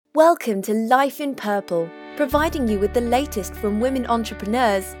Welcome to Life in Purple, providing you with the latest from women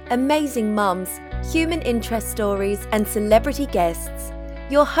entrepreneurs, amazing mums, human interest stories, and celebrity guests.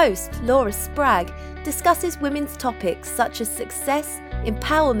 Your host, Laura Spragg, discusses women's topics such as success,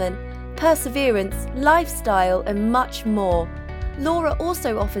 empowerment, perseverance, lifestyle, and much more. Laura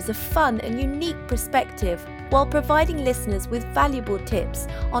also offers a fun and unique perspective while providing listeners with valuable tips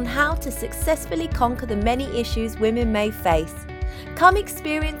on how to successfully conquer the many issues women may face. Come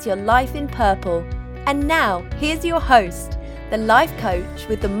experience your life in purple. And now, here's your host, the life coach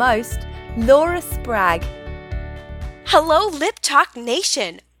with the most, Laura Spragg. Hello, Lip Talk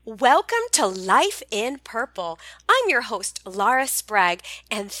Nation. Welcome to Life in Purple. I'm your host, Laura Spragg,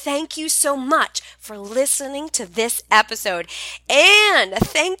 and thank you so much for listening to this episode. And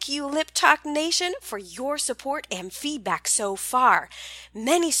thank you, Lip Talk Nation, for your support and feedback so far.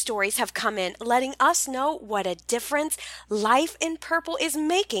 Many stories have come in letting us know what a difference Life in Purple is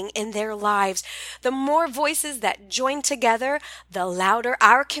making in their lives. The more voices that join together, the louder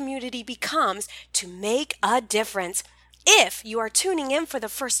our community becomes to make a difference. If you are tuning in for the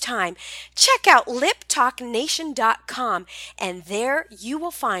first time, check out liptalknation.com, and there you will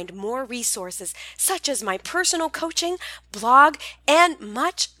find more resources such as my personal coaching, blog, and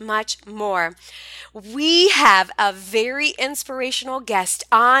much, much more. We have a very inspirational guest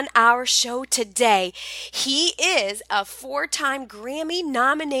on our show today. He is a 4-time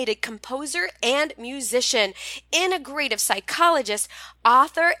Grammy-nominated composer and musician, integrative psychologist,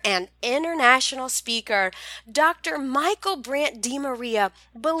 author, and international speaker. Dr. Michael Brandt DeMaria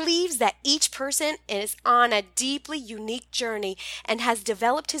believes that each person is on a deeply unique journey and has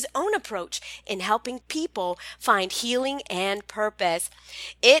developed his own approach in helping people find healing and purpose.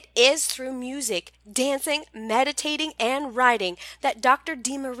 It is through music, dancing, meditating, and writing that Dr.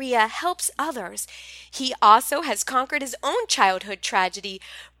 DeMaria helps others. He also has conquered his own childhood tragedy,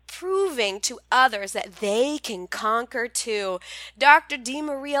 proving to others that they can conquer too. Dr.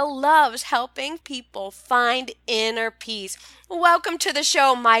 DeMaria loves helping people find inner peace. Welcome to the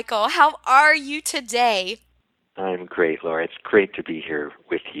show, Michael. How are you today? I'm great, Laura. It's great to be here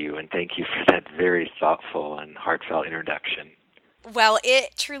with you, and thank you for that very thoughtful and heartfelt introduction. Well,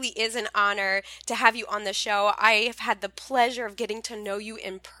 it truly is an honor to have you on the show. I have had the pleasure of getting to know you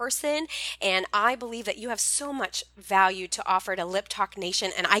in person, and I believe that you have so much value to offer to Lip Talk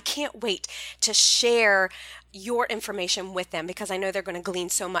Nation, and I can't wait to share your information with them because I know they're going to glean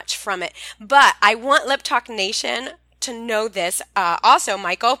so much from it. But I want Lip Talk Nation to know this also,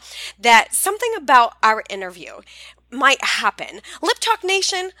 Michael, that something about our interview might happen. Lip Talk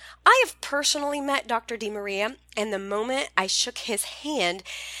Nation, I have personally met Dr. DeMaria, and the moment I shook his hand,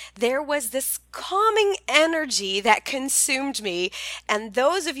 there was this calming energy that consumed me. And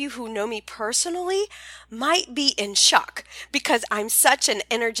those of you who know me personally might be in shock because I'm such an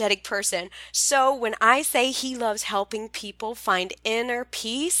energetic person. So when I say he loves helping people find inner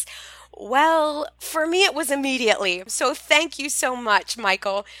peace, well, for me, it was immediately. So thank you so much,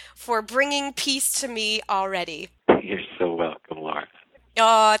 Michael, for bringing peace to me already. You're so welcome, Laura.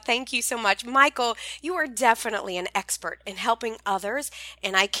 Oh, thank you so much. Michael, you are definitely an expert in helping others,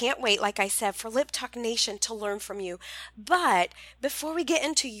 and I can't wait, like I said, for Lip Talk Nation to learn from you. But before we get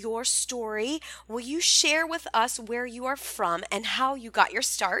into your story, will you share with us where you are from and how you got your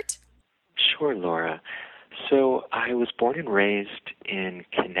start? Sure, Laura. So I was born and raised in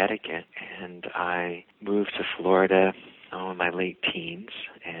Connecticut, and I moved to Florida in my late teens,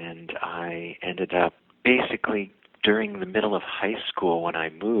 and I ended up basically during the middle of high school when I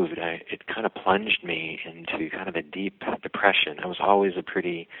moved, it kind of plunged me into kind of a deep depression. I was always a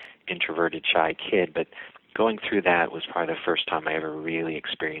pretty introverted, shy kid, but going through that was probably the first time I ever really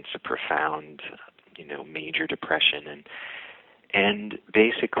experienced a profound, major depression. And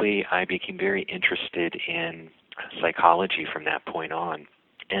basically I became very interested in psychology from that point on.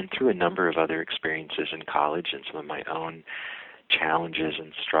 And through a number of other experiences in college and some of my own challenges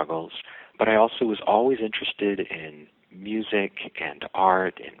and struggles. But I also was always interested in music and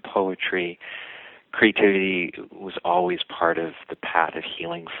art and poetry. Creativity was always part of the path of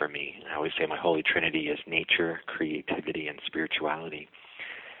healing for me. I always say my holy trinity is nature, creativity, and spirituality.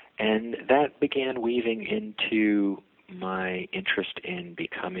 And that began weaving into my interest in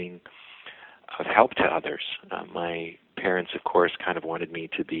becoming of help to others. My parents, of course, kind of wanted me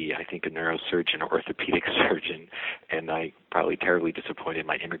to be, I think, a neurosurgeon or orthopedic surgeon, and I probably terribly disappointed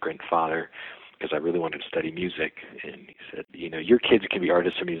my immigrant father because I really wanted to study music. And he said, your kids can be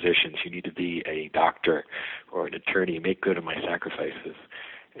artists or musicians. You need to be a doctor or an attorney. Make good on my sacrifices.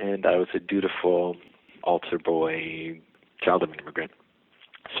 And I was a dutiful altar boy, child of an immigrant.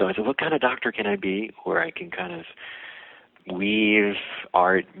 So I said, what kind of doctor can I be where I can kind of weave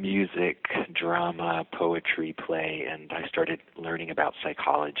art, music, drama, poetry, play, and I started learning about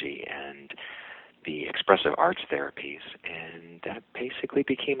psychology and the expressive arts therapies, and that basically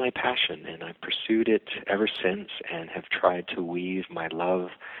became my passion, and I've pursued it ever since and have tried to weave my love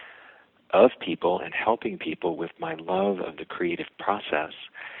of people and helping people with my love of the creative process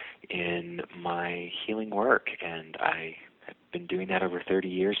in my healing work. And I have been doing that over 30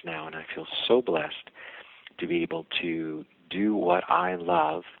 years now, and I feel so blessed to be able to do what I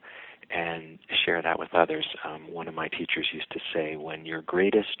love and share that with others. One of my teachers used to say, when your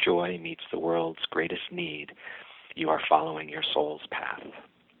greatest joy meets the world's greatest need, you are following your soul's path.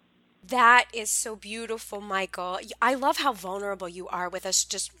 That is so beautiful, Michael. I love how vulnerable you are with us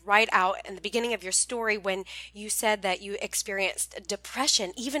just right out in the beginning of your story when you said that you experienced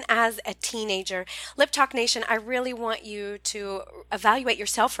depression even as a teenager. Lip Talk Nation, I really want you to evaluate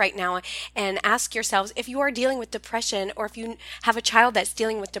yourself right now and ask yourselves if you are dealing with depression or if you have a child that's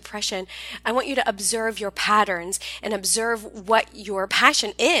dealing with depression. I want you to observe your patterns and observe what your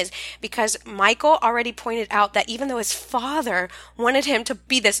passion is, because Michael already pointed out that even though his father wanted him to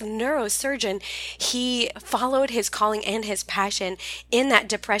be this neurosurgeon, he followed his calling and his passion in that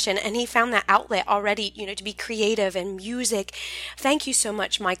depression, and he found that outlet already, to be creative and music. Thank you so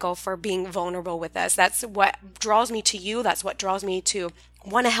much, Michael, for being vulnerable with us. That's what draws me to you. That's what draws me to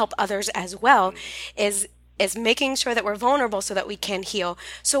want to help others as well, is making sure that we're vulnerable so that we can heal.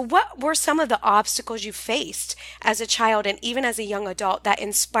 So what were some of the obstacles you faced as a child and even as a young adult that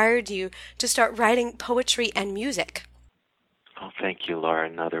inspired you to start writing poetry and music? Oh, thank you, Laura.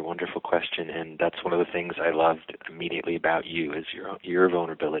 Another wonderful question, and that's one of the things I loved immediately about you is your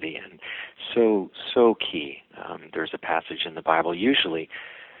vulnerability, and so key. There's a passage in the Bible, usually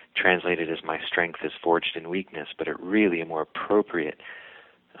translated as "My strength is forged in weakness," but it really a more appropriate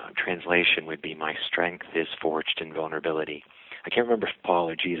translation would be "My strength is forged in vulnerability." I can't remember if Paul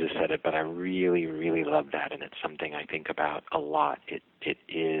or Jesus said it, but I really, really love that, and it's something I think about a lot. It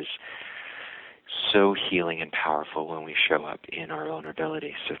is so healing and powerful when we show up in our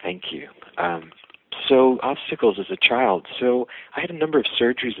vulnerability. So thank you. So obstacles as a child. So I had a number of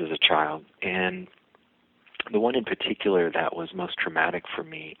surgeries as a child, and the one in particular that was most traumatic for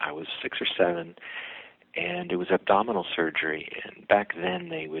me, I was 6 or 7, and it was abdominal surgery. And back then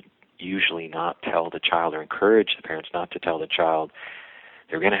they would usually not tell the child or encourage the parents not to tell the child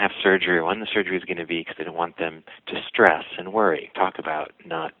they were going to have surgery or when the surgery was going to be, because they didn't want them to stress and worry. Talk about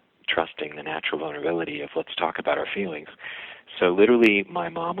not trusting the natural vulnerability of let's talk about our feelings. So literally my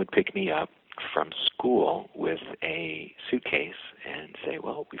mom would pick me up from school with a suitcase and say,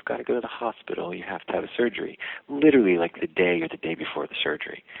 well, we've got to go to the hospital, you have to have a surgery, literally like the day or the day before the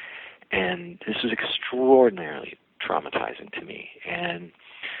surgery. And this was extraordinarily traumatizing to me. And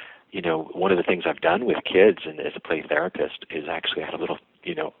one of the things I've done with kids and as a play therapist is actually I had a little,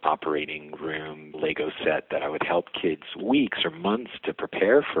 operating room Lego set that I would help kids weeks or months to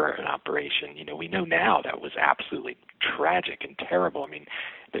prepare for an operation. We know now that was absolutely tragic and terrible. I mean,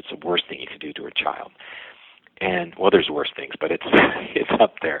 it's the worst thing you could do to a child. And, well, there's worse things, but it's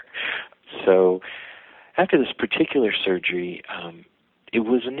up there. So after this particular surgery, it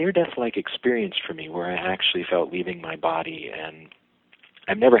was a near-death-like experience for me where I actually felt leaving my body, and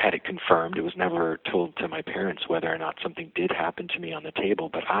I've never had it confirmed. It was never told to my parents whether or not something did happen to me on the table,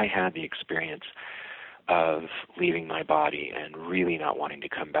 but I had the experience of leaving my body and really not wanting to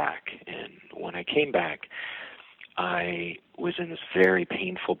come back. And when I came back, I was in this very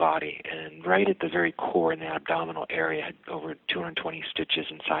painful body, and right at the very core in the abdominal area, I had over 220 stitches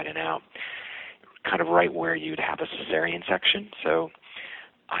inside and out, kind of right where you'd have a cesarean section. So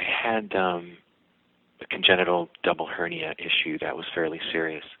I had a congenital double hernia issue that was fairly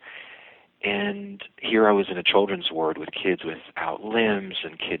serious. And here I was in a children's ward with kids without limbs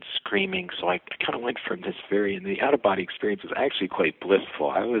and kids screaming. So I kind of went from this and the out-of-body experience was actually quite blissful.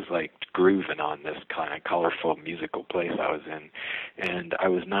 I was like grooving on this kind of colorful musical place I was in. And I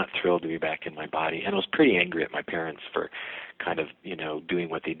was not thrilled to be back in my body. And I was pretty angry at my parents for kind of, doing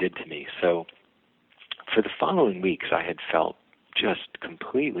what they did to me. So for the following weeks, I had felt just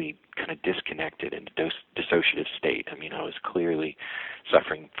completely kind of disconnected in a dissociative state. I mean, I was clearly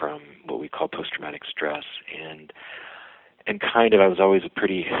suffering from what we call post-traumatic stress, and kind of I was always a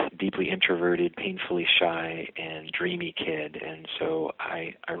pretty deeply introverted, painfully shy, and dreamy kid, and so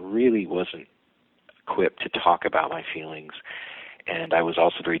I really wasn't equipped to talk about my feelings, and I was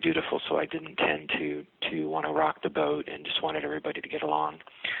also very dutiful, so I didn't tend to want to rock the boat and just wanted everybody to get along.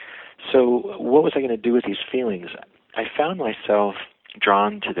 So what was I going to do with these feelings? I found myself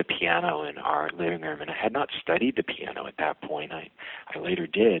drawn to the piano in our living room, and I had not studied the piano at that point. I later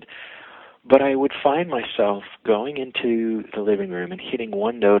did. But I would find myself going into the living room and hitting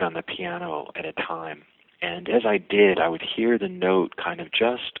one note on the piano at a time. And as I did, I would hear the note kind of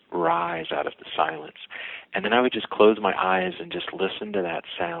just rise out of the silence. And then I would just close my eyes and just listen to that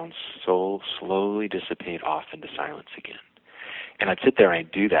sound so slowly dissipate off into silence again. And I'd sit there and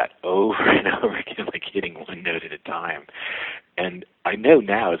I'd do that over and over again, like hitting one note at a time. And I know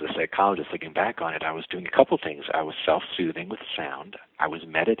now, as a psychologist looking back on it, I was doing a couple things. I was self-soothing with sound, I was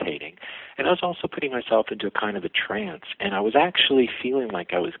meditating, and I was also putting myself into a kind of a trance. And I was actually feeling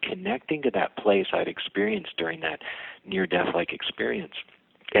like I was connecting to that place I'd experienced during that near-death-like experience.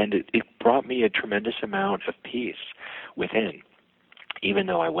 And it brought me a tremendous amount of peace within, even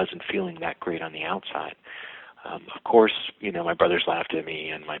though I wasn't feeling that great on the outside. Of course, my brothers laughed at me,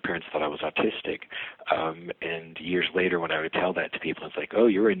 and my parents thought I was autistic. And years later, when I would tell that to people, it's like, oh,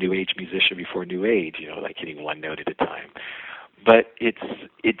 you're a New Age musician before New Age, like hitting one note at a time. But it's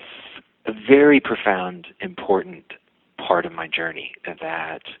a very profound, important part of my journey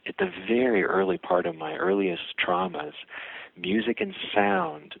that at the very early part of my earliest traumas, music and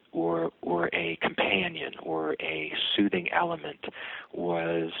sound or a companion or a soothing element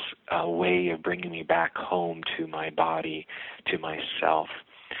was a way of bringing me back home to my body, to myself,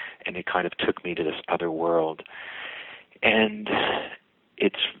 and it kind of took me to this other world. And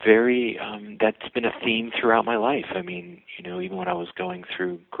it's very, that's been a theme throughout my life. I mean, even when I was going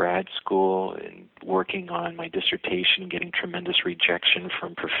through grad school and working on my dissertation, getting tremendous rejection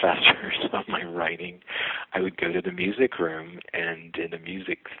from professors on my writing, I would go to the music room and in the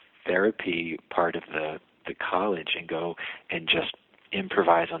music therapy part of the college and go and just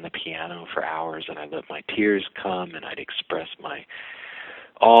improvise on the piano for hours, and I'd let my tears come and I'd express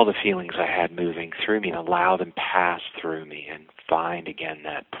all the feelings I had moving through me and allow them pass through me and find again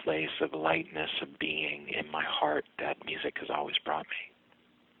that place of lightness of being in my heart that music has always brought me.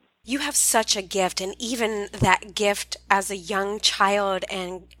 You have such a gift, and even that gift as a young child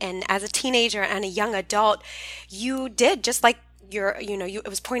and as a teenager and a young adult, you did just like it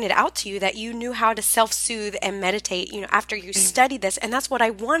was pointed out to you that you knew how to self-soothe and meditate, after you studied this. And that's what I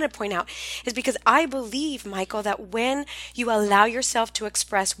want to point out is because I believe, Michael, that when you allow yourself to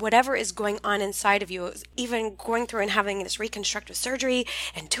express whatever is going on inside of you, even going through and having this reconstructive surgery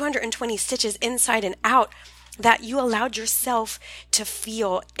and 220 stitches inside and out, that you allowed yourself to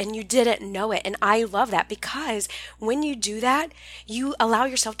feel and you didn't know it. And I love that because when you do that, you allow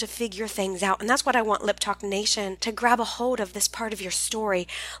yourself to figure things out. And that's what I want Lip Talk Nation to grab a hold of, this part of your story.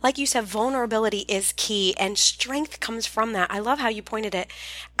 Like you said, vulnerability is key and strength comes from that. I love how you pointed it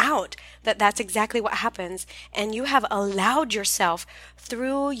out, that that's exactly what happens. And you have allowed yourself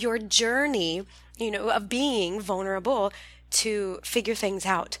through your journey, of being vulnerable to figure things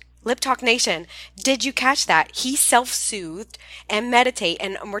out. Lip Talk Nation, did you catch that? He self-soothed and meditate.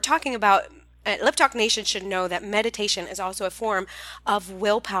 And we're talking about, Lip Talk Nation should know that meditation is also a form of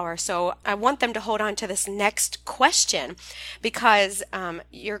willpower. So I want them to hold on to this next question because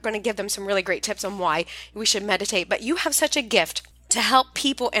you're going to give them some really great tips on why we should meditate. But you have such a gift to help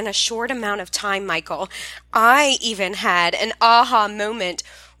people in a short amount of time, Michael. I even had an aha moment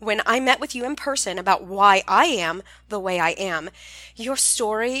when I met with you in person about why I am the way I am. Your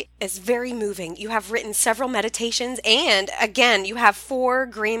story is very moving. You have written several meditations, and again, you have 4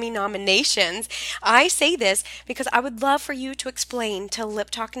 Grammy nominations. I say this because I would love for you to explain to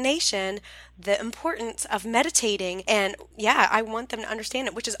Lip Talk Nation the importance of meditating, and I want them to understand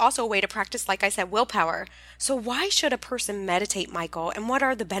it, which is also a way to practice, like I said, willpower. So why should a person meditate, Michael, and what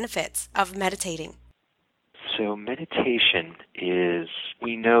are the benefits of meditating? So meditation is,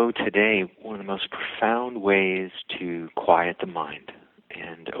 we know today, one of the most profound ways to quiet the mind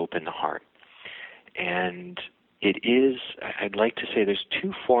and open the heart. And it is, I'd like to say there's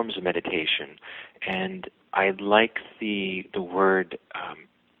 2 forms of meditation, and I like the word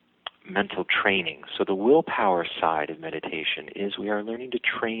mental training. So the willpower side of meditation is we are learning to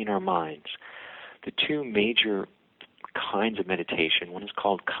train our minds. The 2 major kinds of meditation, one is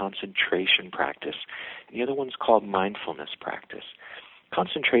called concentration practice, and the other one's called mindfulness practice.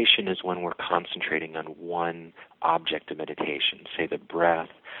 Concentration is when we're concentrating on one object of meditation, say the breath,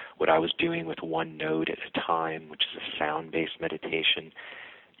 what I was doing with one note at a time, which is a sound-based meditation.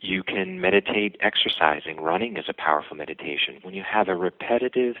 You can meditate exercising. Running is a powerful meditation. When you have a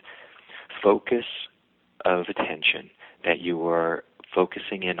repetitive focus of attention that you are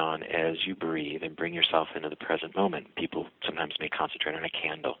focusing in on as you breathe and bring yourself into the present moment. People sometimes may concentrate on a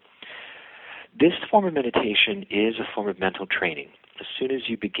candle. This form of meditation is a form of mental training. As soon as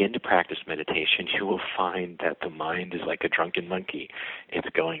you begin to practice meditation, you will find that the mind is like a drunken monkey. It's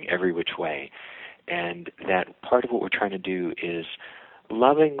going every which way. And that part of what we're trying to do is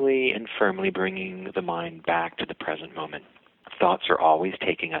lovingly and firmly bringing the mind back to the present moment. Thoughts are always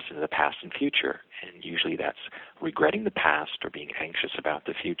taking us into the past and future, and usually that's regretting the past or being anxious about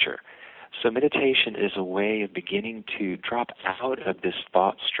the future. So meditation is a way of beginning to drop out of this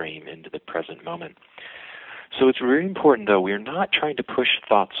thought stream into the present moment. So it's really important, though, we're not trying to push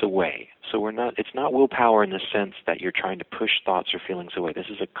thoughts away. So it's not willpower in the sense that you're trying to push thoughts or feelings away. This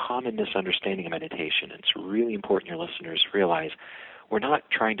is a common misunderstanding of meditation. It's really important your listeners realize we're not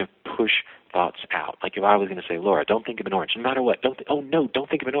trying to push thoughts out. Like if I was going to say, Laura, don't think of an orange, no matter what. Don't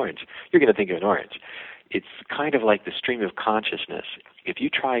think of an orange. You're going to think of an orange. It's kind of like the stream of consciousness. If you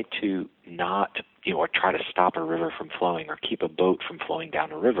try to not, or try to stop a river from flowing or keep a boat from flowing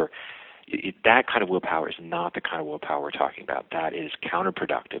down a river, that kind of willpower is not the kind of willpower we're talking about. That is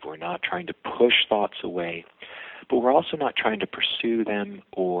counterproductive. We're not trying to push thoughts away, but we're also not trying to pursue them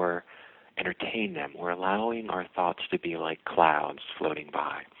or entertain them. We're allowing our thoughts to be like clouds floating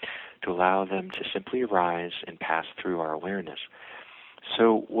by, to allow them to simply arise and pass through our awareness.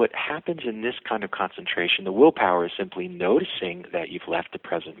 So what happens in this kind of concentration, the willpower is simply noticing that you've left the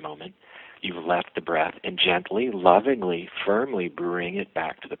present moment, you've left the breath, and gently, lovingly, firmly bring it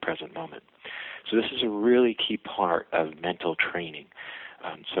back to the present moment. So this is a really key part of mental training.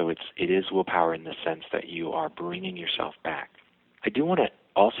 So it is willpower in the sense that you are bringing yourself back. I do want to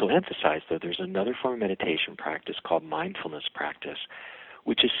also emphasize, though, there's another form of meditation practice called mindfulness practice,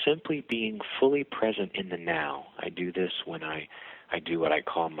 which is simply being fully present in the now. I do this when I do what I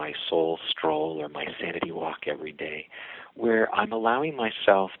call my soul stroll or my sanity walk every day, where I'm allowing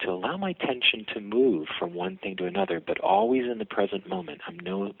myself to allow my attention to move from one thing to another, but always in the present moment. I'm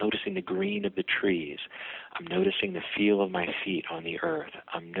noticing the green of the trees. I'm noticing the feel of my feet on the earth.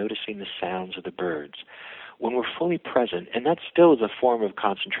 I'm noticing the sounds of the birds. When we're fully present, and that still is a form of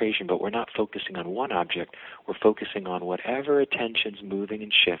concentration, but we're not focusing on one object, we're focusing on whatever attention's moving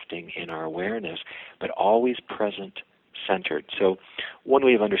and shifting in our awareness, but always present, centered. So one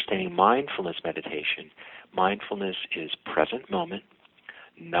way of understanding mindfulness meditation, mindfulness is present moment,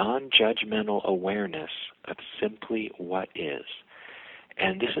 non-judgmental awareness of simply what is.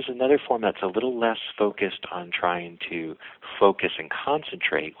 And this is another form that's a little less focused on trying to focus and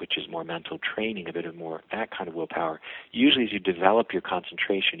concentrate, which is more mental training, a bit of more that kind of willpower. Usually as you develop your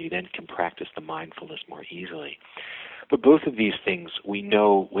concentration, you then can practice the mindfulness more easily. But both of these things we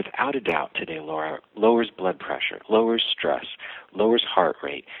know without a doubt today, Laura, lowers blood pressure, lowers stress, lowers heart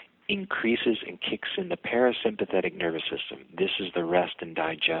rate, increases and kicks in the parasympathetic nervous system. This is the rest and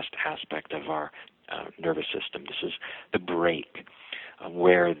digest aspect of our nervous system. This is the brake,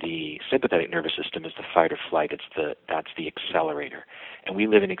 where the sympathetic nervous system is the fight or flight. That's the accelerator. And we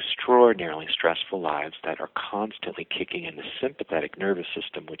live in extraordinarily stressful lives that are constantly kicking in the sympathetic nervous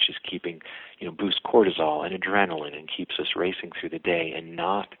system, which is keeping, boosts cortisol and adrenaline and keeps us racing through the day and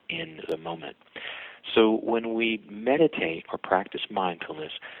not in the moment. So when we meditate or practice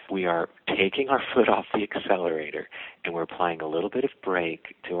mindfulness, we are taking our foot off the accelerator and we're applying a little bit of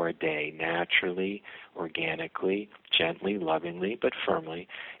brake to our day naturally, organically, gently, lovingly, but firmly,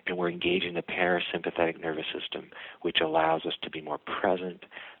 and we're engaging the parasympathetic nervous system, which allows us to be more present,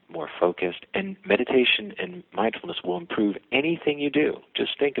 more focused, and meditation and mindfulness will improve anything you do.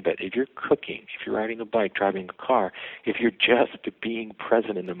 Just think of it. If you're cooking, if you're riding a bike, driving a car, if you're just being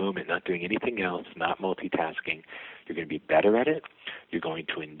present in the moment, not doing anything else, not multitasking, you're going to be better at it, you're going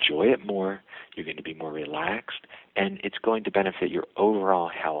to enjoy it more, you're going to be more relaxed, and it's going to benefit your overall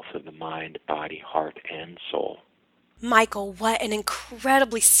health of the mind, body, heart, and soul. Michael, what an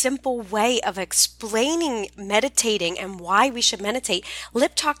incredibly simple way of explaining meditating and why we should meditate.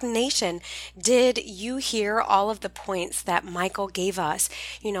 Lip Talk Nation, did you hear all of the points that Michael gave us,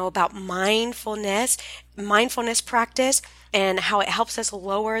 about mindfulness practice and how it helps us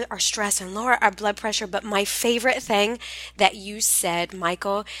lower our stress and lower our blood pressure? But my favorite thing that you said,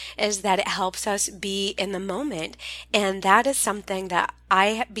 Michael, is that it helps us be in the moment. And that is something that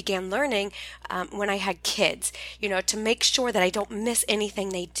I began learning when I had kids, to make sure that I don't miss anything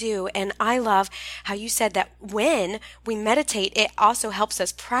they do. And I love how you said that when we meditate, it also helps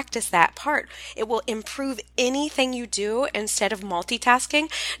us practice that part. It will improve anything you do instead of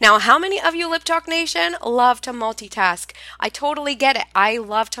multitasking. Now, how many of you, Lip Talk Nation, love to multitask? I totally get it. I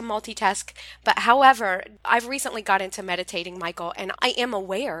love to multitask. But however, I've recently got into meditating, Michael, and I am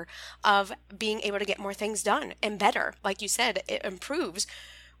aware of being able to get more things done and better. Like you said, it improves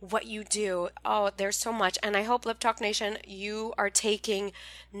what you do. Oh, there's so much. And I hope, Lip Talk Nation, you are taking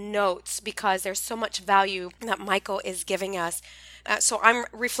notes because there's so much value that Michael is giving us. So I'm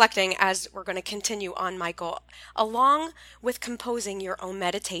reflecting as we're going to continue on, Michael, along with composing your own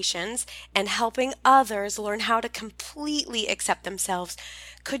meditations and helping others learn how to completely accept themselves.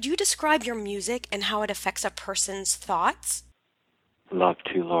 Could you describe your music and how it affects a person's thoughts? Love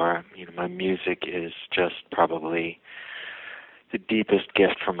to, Laura. My music is just probably the deepest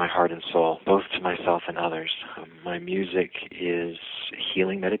gift from my heart and soul, both to myself and others. My music is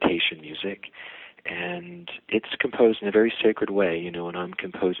healing meditation music, and it's composed in a very sacred way. When I'm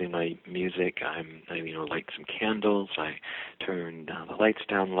composing my music, I light some candles, I turn the lights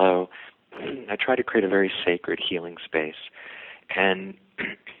down low. I try to create a very sacred healing space. And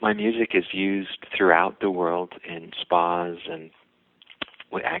my music is used throughout the world in spas and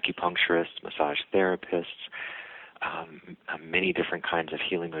with acupuncturists, massage therapists, many different kinds of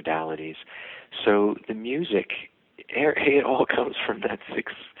healing modalities. So the music, it all comes from that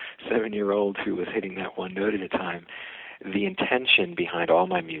 6-7-year-old who was hitting that one note at a time. The intention behind all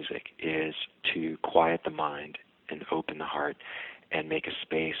my music is to quiet the mind and open the heart and make a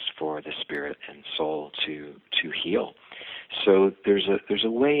space for the spirit and soul to heal. So there's a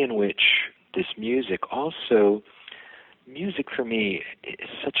way in which this music for me is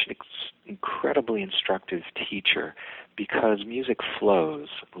such an incredibly instructive teacher, because music flows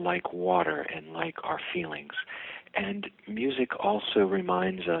like water and like our feelings. And music also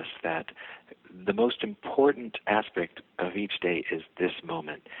reminds us that the most important aspect of each day is this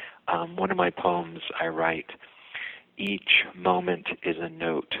moment. One of my poems I write, each moment is a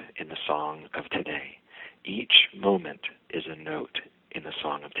note in the song of today. Each moment is a note in the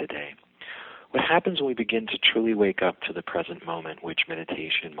song of today. What happens when we begin to truly wake up to the present moment, which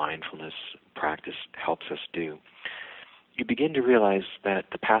meditation, mindfulness practice helps us do, you begin to realize that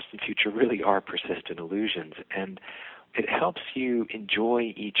the past and future really are persistent illusions, and it helps you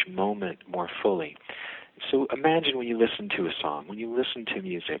enjoy each moment more fully. So imagine when you listen to a song, when you listen to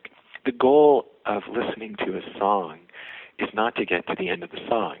music, the goal of listening to a song is not to get to the end of the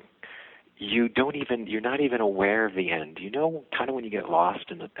song. You're not even aware of the end. Kind of when you get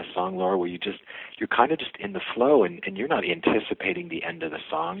lost in a song, Laura, where you're kind of just in the flow, and you're not anticipating the end of the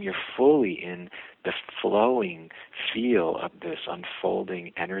song. You're fully in the flowing feel of this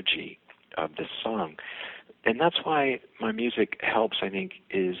unfolding energy of this song. And that's why my music helps, I think,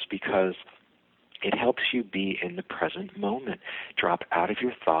 is because it helps you be in the present moment. Drop out of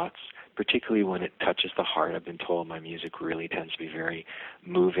your thoughts, particularly when it touches the heart. I've been told my music really tends to be very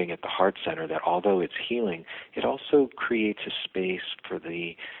moving at the heart center, that although it's healing, it also creates a space for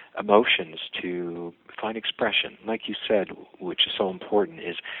the emotions to find expression. Like you said, which is so important,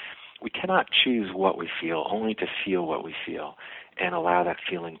 is we cannot choose what we feel, only to feel what we feel and allow that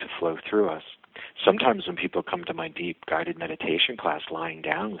feeling to flow through us. Sometimes when people come to my deep guided meditation class lying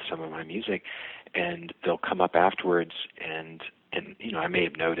down with some of my music, and they'll come up afterwards and I may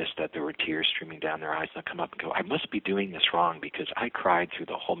have noticed that there were tears streaming down their eyes, and they'll come up and go, I must be doing this wrong because I cried through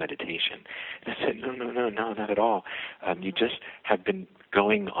the whole meditation. And I said, no, not at all. You just have been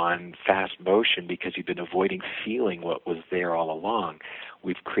going on fast motion because you've been avoiding feeling what was there all along.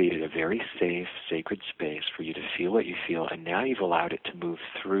 We've created a very safe, sacred space for you to feel what you feel, and now you've allowed it to move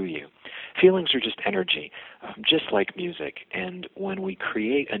through you. Feelings are just energy, just like music. And when we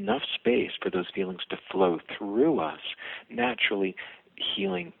create enough space for those feelings to flow through us, naturally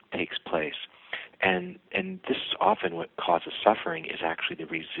healing takes place. And this is often what causes suffering, is actually the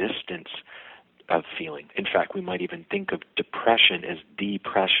resistance of feeling. In fact, we might even think of depression as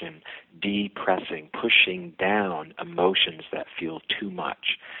depression, depressing, pushing down emotions that feel too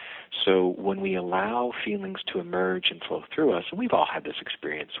much. So when we allow feelings to emerge and flow through us, and we've all had this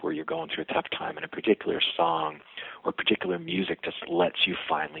experience where you're going through a tough time and a particular song or particular music just lets you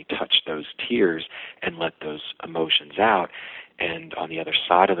finally touch those tears and let those emotions out. And on the other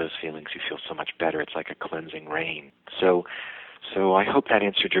side of those feelings, you feel so much better. It's like a cleansing rain. So I hope that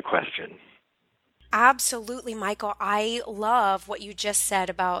answered your question. Absolutely, Michael. I love what you just said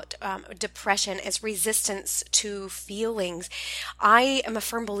about depression as resistance to feelings. I am a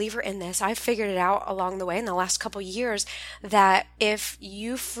firm believer in this. I've figured it out along the way in the last couple years that if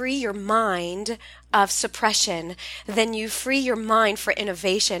you free your mind of suppression, then you free your mind for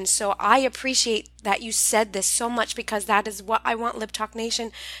innovation. So I appreciate that you said this so much, because that is what I want Lip Talk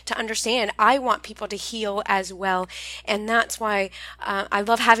Nation to understand. I want people to heal as well. And that's why I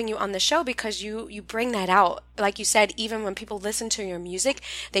love having you on the show, because you bring that out. Like you said, even when people listen to your music,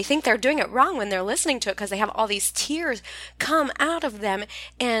 they think they're doing it wrong when they're listening to it, because they have all these tears come out of them.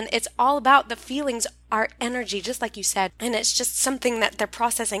 And it's all about the feelings our energy, just like you said, and it's just something that they're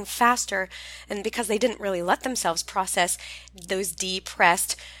processing faster, and because they didn't really let themselves process those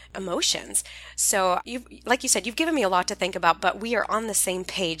depressed emotions. So like you said, you've given me a lot to think about, but we are on the same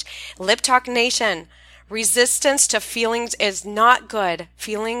page. Lip Talk Nation, resistance to feelings is not good.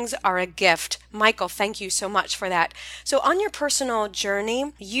 Feelings are a gift. Michael, thank you so much for that. So on your personal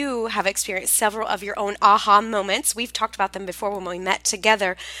journey, you have experienced several of your own aha moments. We've talked about them before when we met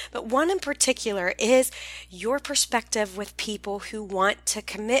together, but one in particular is your perspective with people who want to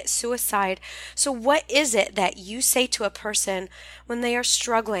commit suicide. So what is it that you say to a person when they are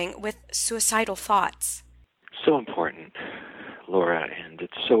struggling with suicidal thoughts? So important, Laura, and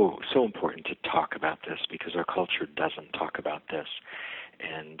it's so important to talk about this because our culture doesn't talk about this,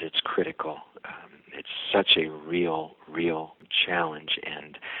 and it's critical. It's such a real challenge,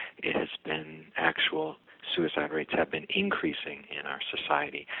 and it has been actual suicide rates have been increasing in our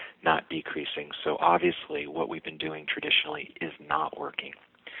society, not decreasing. So obviously what we've been doing traditionally is not working.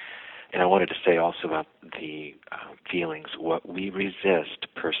 And I wanted to say also about the feelings, what we resist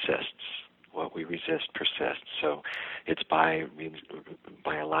persists. What we resist persists. So it's by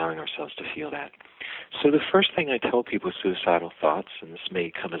allowing ourselves to feel that. So the first thing I tell people with suicidal thoughts, and this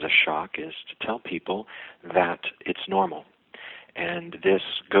may come as a shock, is to tell people that it's normal. And this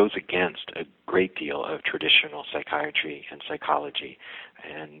goes against a great deal of traditional psychiatry and psychology.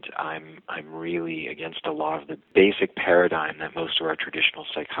 And I'm really against a lot of the basic paradigm that most of our traditional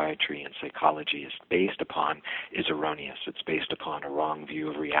psychiatry and psychology is based upon is erroneous. It's based upon a wrong view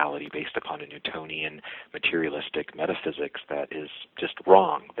of reality, based upon a Newtonian materialistic metaphysics that is just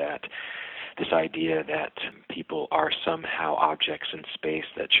wrong, that this idea that people are somehow objects in space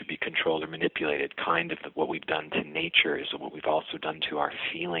that should be controlled or manipulated, kind of what we've done to nature is what we've also done to our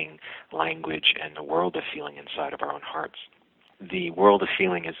feeling language and the world of feeling inside of our own hearts. The world of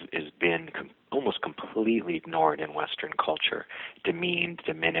feeling has been almost completely ignored in Western culture, demeaned,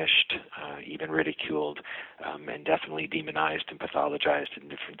 diminished, even ridiculed, and definitely demonized and pathologized in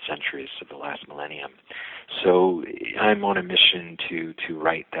different centuries of the last millennium. So I'm on a mission to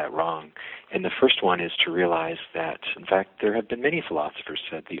right that wrong. And the first one is to realize that, in fact, there have been many philosophers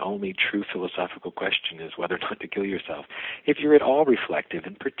said the only true philosophical question is whether or not to kill yourself. If you're at all reflective,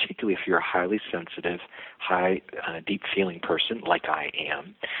 and particularly if you're a highly sensitive, deep feeling person like I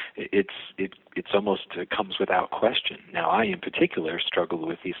am, it's almost comes without question. Now, I in particular struggled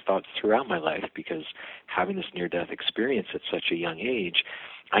with these thoughts throughout my life because having this near-death experience at such a young age,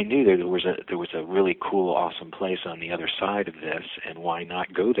 I knew there was a really cool, awesome place on the other side of this, and why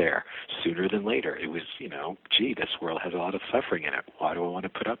not go there sooner than later? It was, this world has a lot of suffering in it. Why do I want to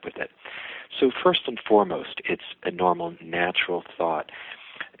put up with it? So first and foremost, it's a normal, natural thought.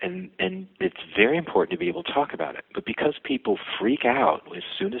 And it's very important to be able to talk about it. But because people freak out as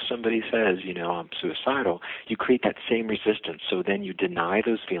soon as somebody says, I'm suicidal, you create that same resistance. So then you deny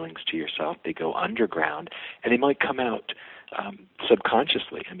those feelings to yourself. They go underground, and they might come out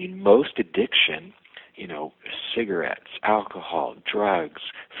subconsciously. I mean, most addiction, cigarettes, alcohol, drugs,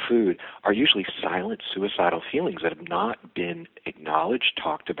 food, are usually silent suicidal feelings that have not been acknowledged,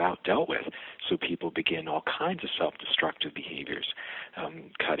 talked about, dealt with. So people begin all kinds of self-destructive behaviors.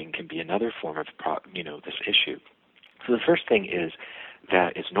 Cutting can be another form of, this issue. So the first thing is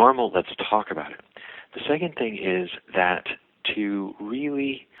that it's normal, let's talk about it. The second thing is that to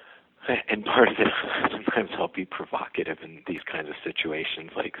really, and part of it, sometimes I'll be provocative in these kinds of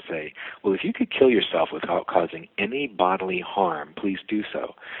situations, like say, well, if you could kill yourself without causing any bodily harm, please do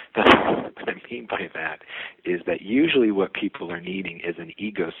so. Now, what I mean by that is that usually what people are needing is an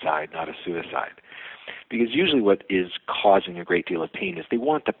ego-cide, not a suicide. Because usually what is causing a great deal of pain is they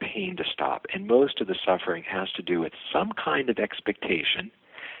want the pain to stop, and most of the suffering has to do with some kind of expectation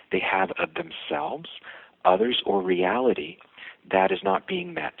they have of themselves, others, or reality that is not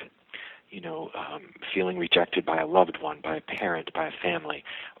being met. Feeling rejected by a loved one, by a parent, by a family,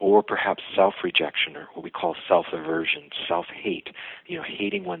 or perhaps self-rejection, or what we call self-aversion, self-hate,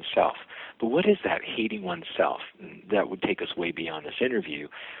 hating oneself. But what is that, hating oneself? That would take us way beyond this interview.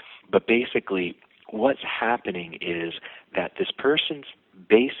 But basically, what's happening is that this person's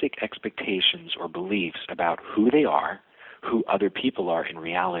basic expectations or beliefs about who they are, who other people are in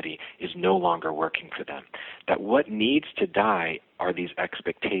reality, is no longer working for them. That what needs to die are these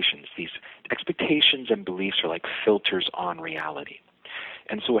expectations. These expectations and beliefs are like filters on reality.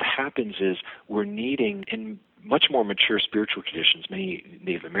 And so what happens is we're needing, in much more mature spiritual traditions, many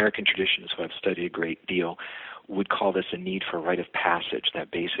Native American traditions who I've studied a great deal, would call this a need for rite of passage, that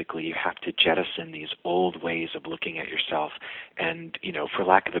basically you have to jettison these old ways of looking at yourself and, for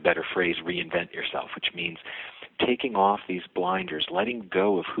lack of a better phrase, reinvent yourself, which means taking off these blinders, letting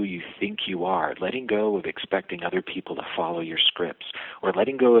go of who you think you are, letting go of expecting other people to follow your scripts, or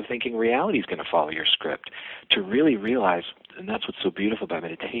letting go of thinking reality is going to follow your script, to really realize, and that's what's so beautiful about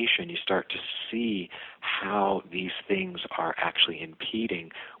meditation, you start to see how these things are actually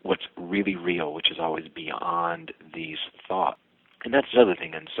impeding what's really real, which is always beyond these thoughts. And that's the other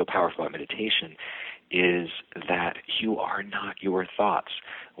thing that's so powerful about meditation, is that you are not your thoughts.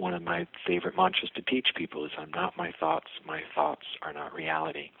 One of my favorite mantras to teach people is, I'm not my thoughts are not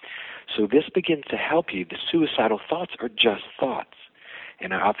reality. So this begins to help you. The suicidal thoughts are just thoughts.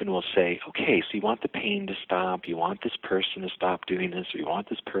 And I often will say, okay, so you want the pain to stop, you want this person to stop doing this, or you want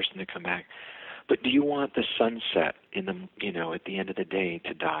this person to come back, but do you want the sunset at the end of the day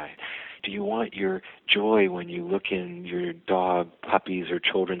to die? Do you want your joy when you look in your dog, puppies, or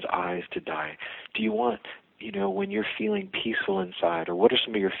children's eyes to die? Do you want, when you're feeling peaceful inside, or what are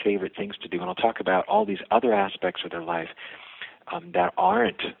some of your favorite things to do? And I'll talk about all these other aspects of their life that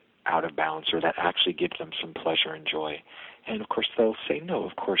aren't out of balance, or that actually give them some pleasure and joy. And of course they'll say, no,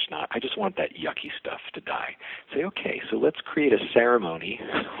 of course not. I just want that yucky stuff to die. Say, okay, so let's create a ceremony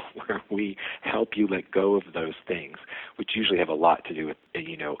where we help you let go of those things, which usually have a lot to do with,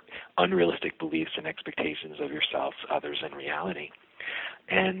 unrealistic beliefs and expectations of yourselves, others, and reality.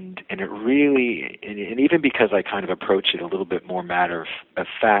 And it really, and even because I kind of approach it a little bit more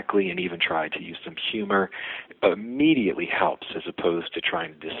matter-of-factly and even try to use some humor, immediately helps, as opposed to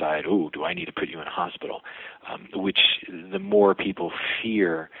trying to decide, do I need to put you in a hospital? Which the more people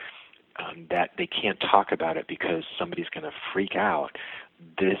fear that they can't talk about it because somebody's going to freak out,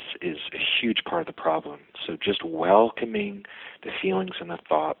 this is a huge part of the problem. So just welcoming the feelings and the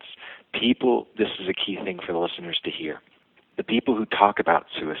thoughts. People, this is a key thing for the listeners to hear. The people who talk about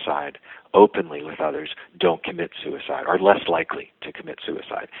suicide openly with others don't commit suicide, are less likely to commit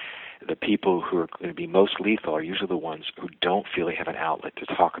suicide. The people who are going to be most lethal are usually the ones who don't feel they have an outlet to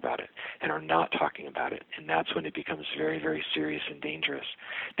talk about it and are not talking about it. And that's when it becomes very, very serious and dangerous.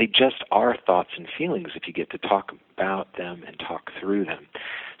 They just are thoughts and feelings if you get to talk about them and talk through them.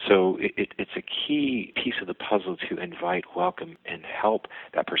 So it's a key piece of the puzzle to invite, welcome, and help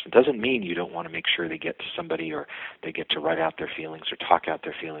that person. It doesn't mean you don't want to make sure they get to somebody, or they get to write out their feelings or talk out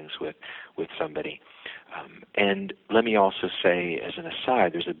their feelings with somebody. And let me also say, as an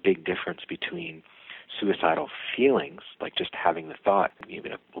aside, there's a big difference between suicidal feelings, like just having the thought,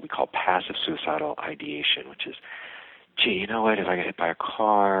 even what we call passive suicidal ideation, which is, gee, you know what, if I get hit by a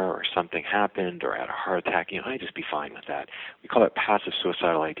car or something happened or had a heart attack, I'd just be fine with that. We call it passive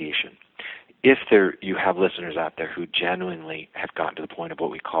suicidal ideation. If you have listeners out there who genuinely have gotten to the point of what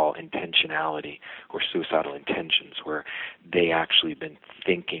we call intentionality or suicidal intentions, where they actually been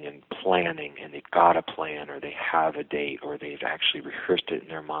thinking and planning, and they've got a plan, or they have a date, or they've actually rehearsed it in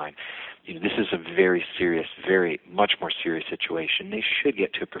their mind, this is a very serious, very much more serious situation. They should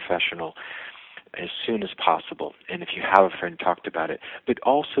get to a professional as soon as possible. And if you have a friend, talked about it, but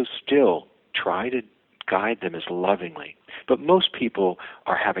also still try to guide them as lovingly. But most people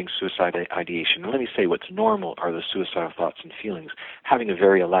are having suicide ideation. And let me say, what's normal are the suicidal thoughts and feelings. Having a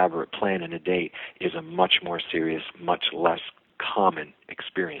very elaborate plan and a date is a much more serious, much less common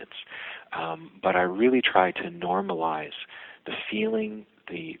experience. But I really try to normalize the feeling,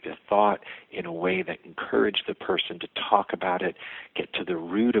 the thought, in a way that encouraged the person to talk about it, get to the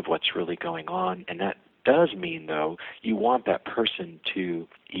root of what's really going on. And that does mean, though, you want that person to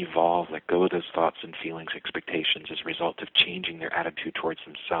evolve, let go of those thoughts and feelings, expectations, as a result of changing their attitude towards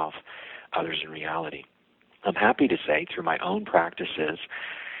themselves, others, and reality. I'm happy to say, through my own practices,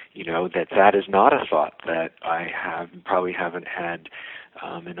 that is not a thought that I probably haven't had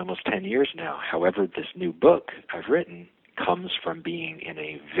in almost 10 years now. However, this new book I've written comes from being in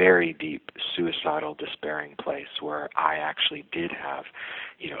a very deep suicidal, despairing place where I actually did have,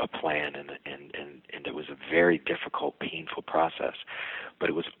 a plan, and it was a very difficult, painful process. But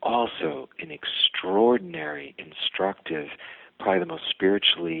it was also an extraordinary, instructive, probably the most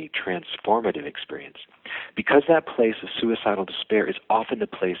spiritually transformative experience, because that place of suicidal despair is often the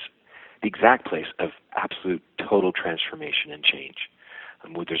exact place of absolute, total transformation and change.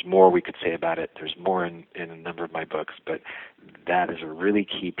 There's more we could say about it. There's more in a number of my books, but that is a really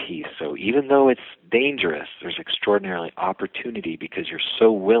key piece. So even though it's dangerous, there's extraordinary opportunity because you're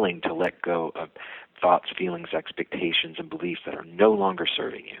so willing to let go of thoughts, feelings, expectations, and beliefs that are no longer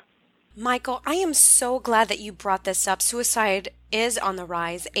serving you. Michael, I am so glad that you brought this up. Suicide is on the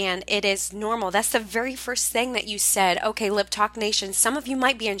rise and it is normal. That's the very first thing that you said. Okay, Lip Talk Nation, some of you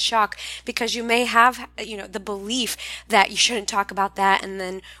might be in shock because you may have, the belief that you shouldn't talk about that and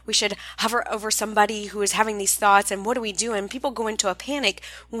then we should hover over somebody who is having these thoughts and what do we do? And people go into a panic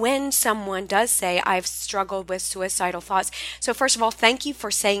when someone does say, I've struggled with suicidal thoughts. So first of all, thank you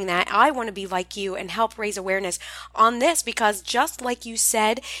for saying that. I want to be like you and help raise awareness on this because just like you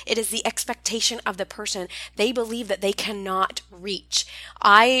said, it is the expectation of the person. They believe that they cannot reach.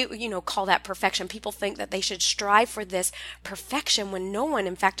 I, call that perfection. People think that they should strive for this perfection when no one,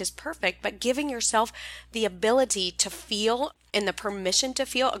 in fact, is perfect. But giving yourself the ability to feel and the permission to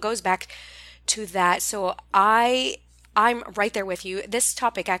feel, it goes back to that. So I'm right there with you. This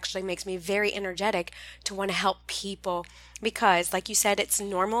topic actually makes me very energetic to want to help people because, like you said, it's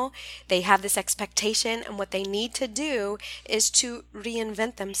normal. They have this expectation, and what they need to do is to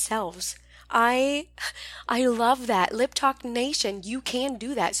reinvent themselves. I love that. Lip Talk Nation, you can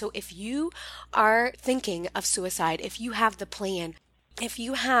do that. So if you are thinking of suicide, if you have the plan, if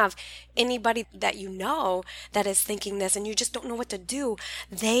you have anybody that you know that is thinking this and you just don't know what to do,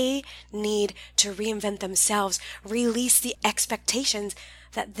 they need to reinvent themselves, release the expectations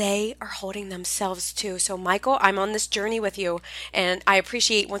that they are holding themselves to. So Michael, I'm on this journey with you and I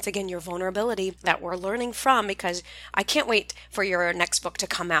appreciate once again your vulnerability that we're learning from because I can't wait for your next book to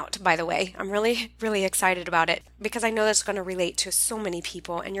come out, by the way. I'm really, really excited about it because I know that's going to relate to so many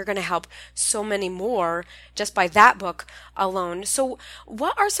people and you're going to help so many more just by that book alone. So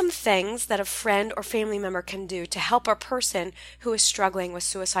what are some things that a friend or family member can do to help a person who is struggling with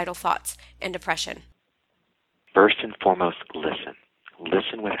suicidal thoughts and depression? First and foremost, listen.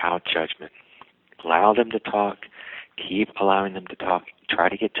 Listen without judgment. Allow them to talk. Keep allowing them to talk. Try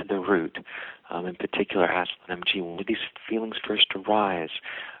to get to the root. In particular, ask them, gee, when did these feelings first arise?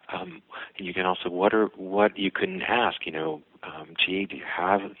 You can also, what you can ask, gee, do you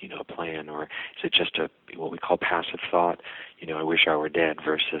have, a plan? Or is it just what we call passive thought? I wish I were dead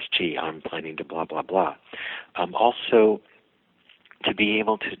versus, gee, I'm planning to blah, blah, blah. Also, to be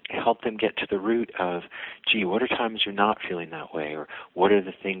able to help them get to the root of, gee, what are times you're not feeling that way? Or what are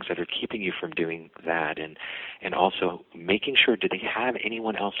the things that are keeping you from doing that? And also making sure, do they have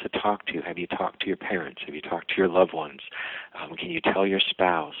anyone else to talk to? Have you talked to your parents? Have you talked to your loved ones? Can you tell your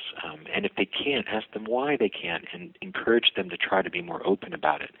spouse? And if they can't, ask them why they can't and encourage them to try to be more open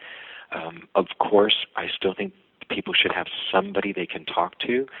about it. Of course, I still think people should have somebody they can talk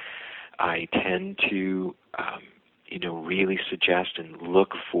to. I tend to really suggest and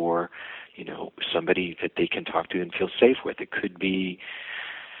look for, somebody that they can talk to and feel safe with. It could be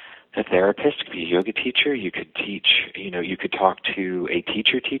a therapist, it could be a yoga teacher. You could you could talk to a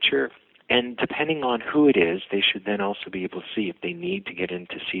teacher. And depending on who it is, they should then also be able to see if they need to get in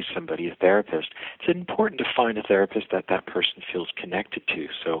to see somebody, a therapist. It's important to find a therapist that person feels connected to.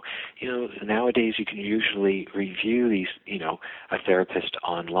 So, nowadays you can usually review these, a therapist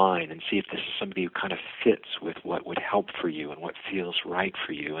online and see if this is somebody who kind of fits with what would help for you and what feels right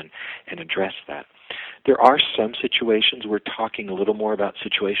for you and address that. There are some situations, we're talking a little more about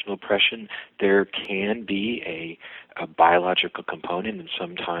situational depression, there can be a biological component, and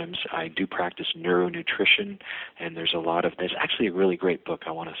sometimes I do practice neuronutrition, and there's actually a really great book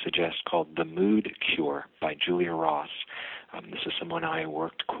I want to suggest called The Mood Cure by Julia Ross. This is someone I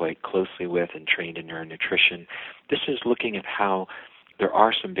worked quite closely with and trained in neuronutrition. This is looking at how there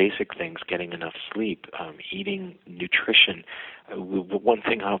are some basic things, getting enough sleep, eating nutrition. One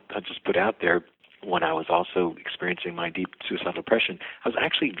thing I'll just put out there, when I was also experiencing my deep suicidal depression, I was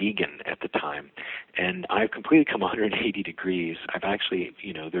actually vegan at the time. And I've completely come 180 degrees. I've actually,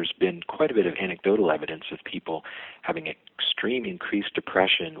 there's been quite a bit of anecdotal evidence of people having extreme increased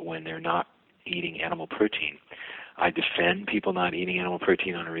depression when they're not eating animal protein. I defend people not eating animal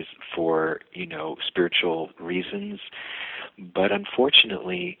protein for spiritual reasons. But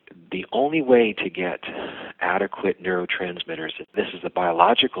unfortunately, the only way to get adequate neurotransmitters, this is the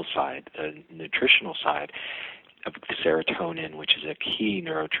biological side, the nutritional side of serotonin, which is a key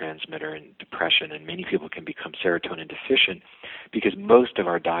neurotransmitter in depression, and many people can become serotonin deficient because most of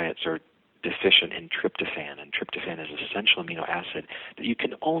our diets are deficient in tryptophan, and tryptophan is an essential amino acid that you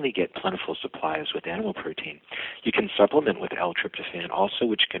can only get plentiful supplies with animal protein. You can supplement with L-tryptophan also,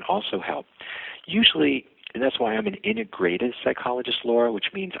 which can also help. Usually, and that's why I'm an integrative psychologist, Laura, which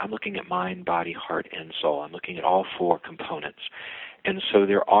means I'm looking at mind, body, heart, and soul. I'm looking at all four components. And so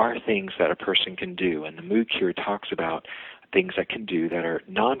there are things that a person can do, and the Mood Cure talks about things that can do that are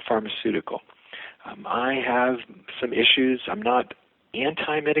non-pharmaceutical. I have some issues. I'm not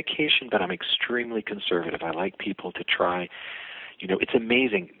anti-medication, but I'm extremely conservative. I like people to try, it's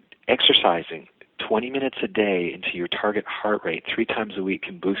amazing, exercising 20 minutes a day into your target heart rate 3 times a week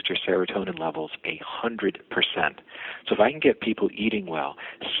can boost your serotonin levels 100%. So if I can get people eating well,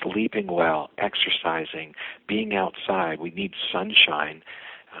 sleeping well, exercising, being outside, we need sunshine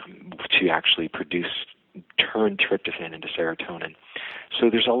to actually turn tryptophan into serotonin. So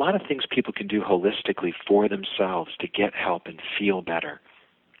there's a lot of things people can do holistically for themselves to get help and feel better.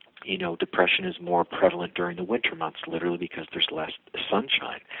 You know, depression is more prevalent during the winter months, literally because there's less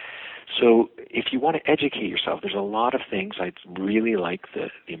sunshine. So if you want to educate yourself, there's a lot of things. I really like the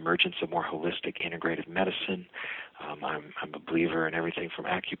emergence of more holistic integrative medicine. I'm a believer in everything from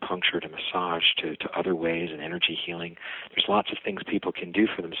acupuncture to massage to other ways and energy healing. There's lots of things people can do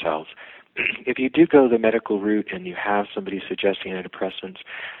for themselves. If you do go the medical route and you have somebody suggesting antidepressants,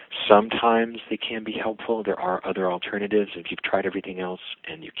 sometimes they can be helpful. There are other alternatives. If you've tried everything else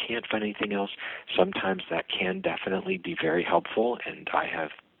and you can't find anything else, sometimes that can definitely be very helpful. And I have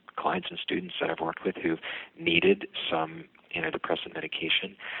clients and students that I've worked with who've needed some antidepressant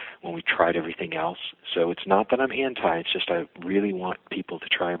medication when we tried everything else. So it's not that I'm anti, it's just I really want people to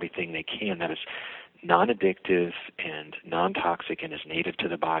try everything they can that is non-addictive and non-toxic and as native to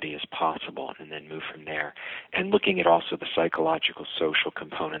the body as possible, and then move from there. And looking at also the psychological, social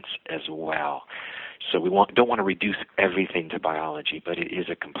components as well. So we don't want to reduce everything to biology, but it is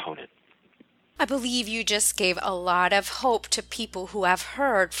a component. I believe you just gave a lot of hope to people who have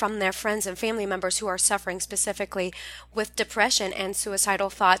heard from their friends and family members who are suffering specifically with depression and suicidal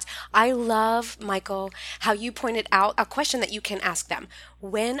thoughts. I love, Michael, how you pointed out a question that you can ask them.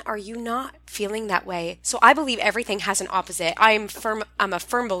 When are you not feeling that way? So I believe everything has an opposite. I'm a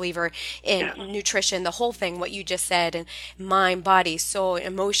firm believer in nutrition, the whole thing, what you just said, and mind, body, soul,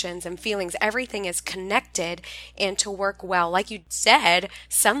 emotions, and feelings. Everything is connected and to work well. Like you said,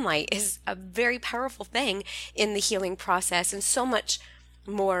 sunlight is a very powerful thing in the healing process, and so much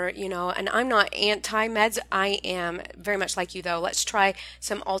more, and I'm not anti-meds. I am very much like you, though. Let's try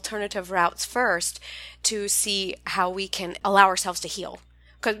some alternative routes first to see how we can allow ourselves to heal.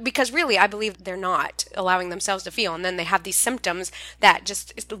 Because really, I believe they're not allowing themselves to feel, and then they have these symptoms that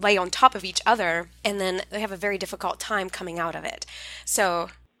just lay on top of each other, and then they have a very difficult time coming out of it. So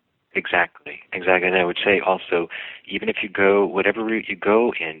Exactly. And I would say also, even if you go, whatever route you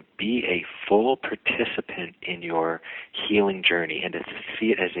go in, be a full participant in your healing journey, and to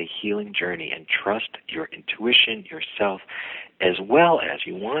see it as a healing journey, and trust your intuition, yourself, as well as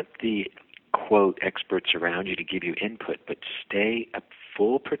you want the, quote, experts around you to give you input, but stay a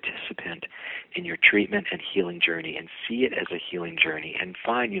full participant in your treatment and healing journey, and see it as a healing journey, and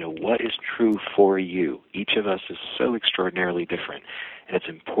find, what is true for you. Each of us is so extraordinarily different, and it's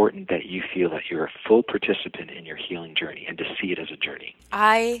important that you feel that you're a full participant in your healing journey and to see it as a journey.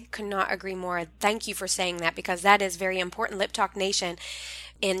 I could not agree more. Thank you for saying that, because that is very important. Lip Talk Nation,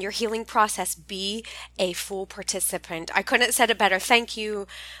 in your healing process, be a full participant. I couldn't have said it better. Thank you,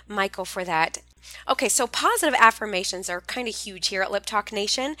 Michael, for that. Okay, so positive affirmations are kind of huge here at Lip Talk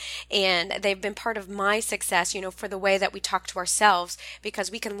Nation, and they've been part of my success, for the way that we talk to ourselves, because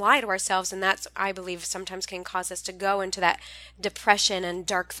we can lie to ourselves, and that's, I believe, sometimes can cause us to go into that depression and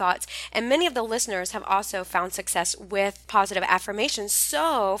dark thoughts. And many of the listeners have also found success with positive affirmations.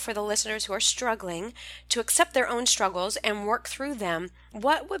 So for the listeners who are struggling to accept their own struggles and work through them,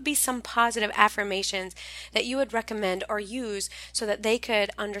 what would be some positive affirmations that you would recommend or use so that they could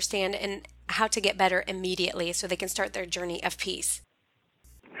understand and how to get better immediately so they can start their journey of peace?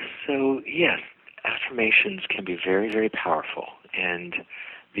 So, yes, affirmations can be very, very powerful. And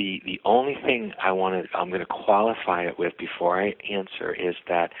the only thing I'm going to qualify it with before I answer is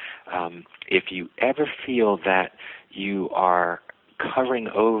that if you ever feel that you are covering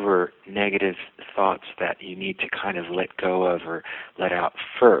over negative thoughts that you need to kind of let go of or let out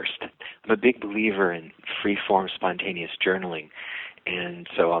first, I'm a big believer in free-form spontaneous journaling. And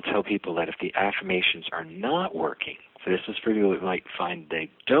so I'll tell people that if the affirmations are not working, so this is for people who might find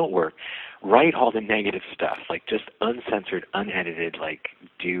they don't work, write all the negative stuff, like just uncensored, unedited, like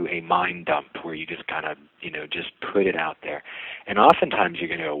do a mind dump where you just kind of, just put it out there. And oftentimes you're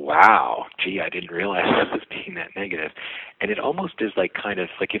going to go, wow, gee, I didn't realize that was being that negative. And it almost is like kind of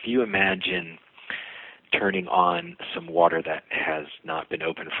like if you imagine turning on some water that has not been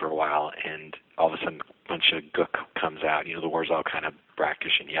open for a while, and all of a sudden a bunch of gook comes out, the water's all kind of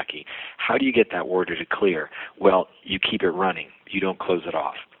brackish and yucky. How do you get that water to clear? Well, you keep it running. You don't close it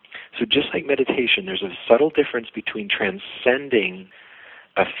off. So just like meditation, there's a subtle difference between transcending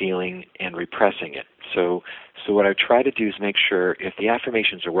a feeling and repressing it. So what I try to do is make sure if the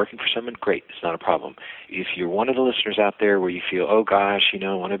affirmations are working for someone, great, it's not a problem. If you're one of the listeners out there where you feel, oh gosh,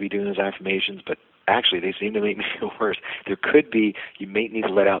 I want to be doing those affirmations, but actually, they seem to make me feel worse. There could be, you may need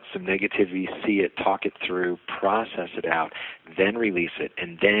to let out some negativity, see it, talk it through, process it out, then release it,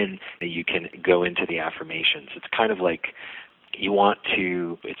 and then you can go into the affirmations. It's kind of like you want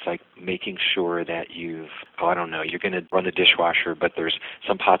to, it's like making sure that you're going to run the dishwasher, but there's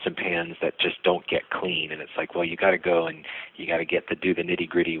some pots and pans that just don't get clean. And it's like, well, you got to go and you got to do the nitty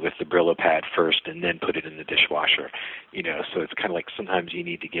gritty with the Brillo pad first and then put it in the dishwasher. So it's kind of like sometimes you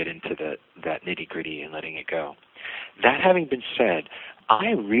need to get into that nitty gritty and letting it go. That having been said,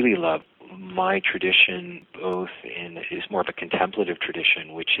 I really love my tradition is more of a contemplative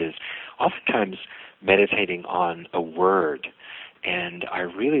tradition, which is oftentimes meditating on a word. And I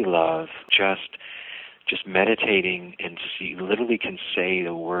really love just meditating, and you literally can say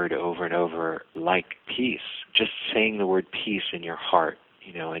the word over and over, like peace, just saying the word peace in your heart,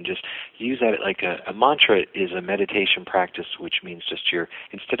 and just use that like a mantra is a meditation practice, which means just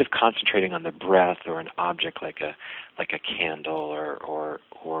instead of concentrating on the breath or an object like a candle or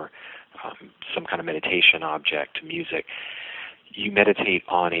some kind of meditation object, music, you meditate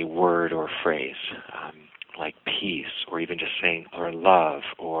on a word or phrase, like peace, or even just saying, or love,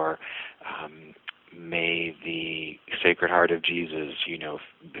 or may the Sacred Heart of Jesus,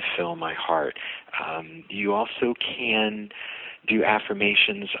 fill my heart. You also can do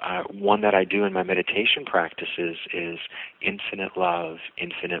affirmations. One that I do in my meditation practices is infinite love,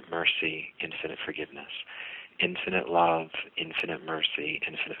 infinite mercy, infinite forgiveness. Infinite love, infinite mercy,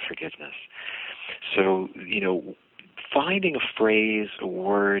 infinite forgiveness. So, finding a phrase, a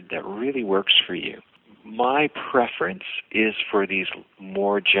word that really works for you. My preference is for these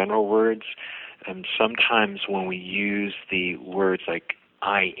more general words. Sometimes when we use the words like,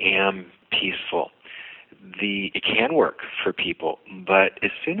 I am peaceful, it can work for people, but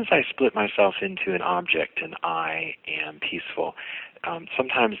as soon as I split myself into an object and I am peaceful,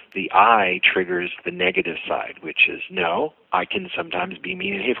 sometimes the I triggers the negative side, which is no, I can sometimes be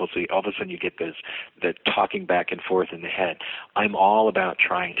mean and hateful. So all of a sudden you get the talking back and forth in the head. I'm all about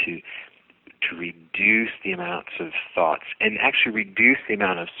trying to reduce the amounts of thoughts, and actually reduce the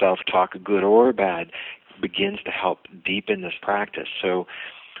amount of self-talk, good or bad, begins to help deepen this practice. So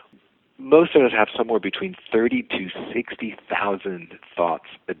most of us have somewhere between 30 to 60,000 thoughts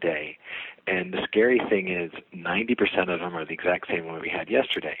a day. And the scary thing is 90% of them are the exact same one we had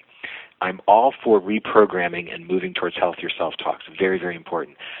yesterday. I'm all for reprogramming and moving towards healthier self-talk. It's very, very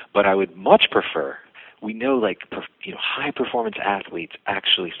important. But I would much prefer, we know high-performance athletes,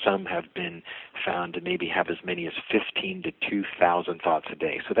 actually some have been found to maybe have as many as 15 to 2,000 thoughts a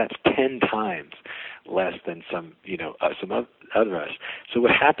day. So that's 10 times less than some other us. So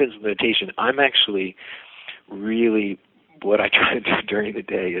what happens in meditation, I'm actually really, what I try to do during the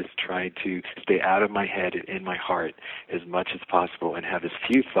day is try to stay out of my head and in my heart as much as possible and have as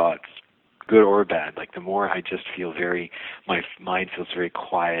few thoughts, good or bad. Like the more I just feel my mind feels very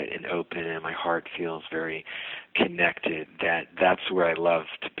quiet and open, and my heart feels very connected, that's where I love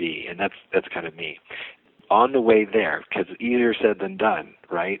to be. And that's kind of me. On the way there, because easier said than done,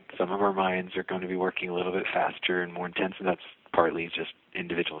 right? Some of our minds are going to be working a little bit faster and more intense, and that's partly just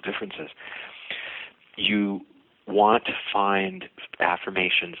individual differences. You want to find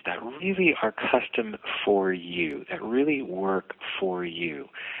affirmations that really are custom for you, that really work for you,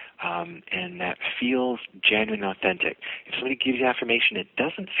 and that feels genuine and authentic. If somebody gives you affirmation, it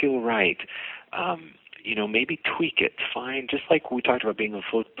doesn't feel right, maybe tweak it. Find, just like we talked about being a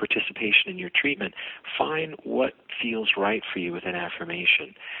full participation in your treatment, find what feels right for you with an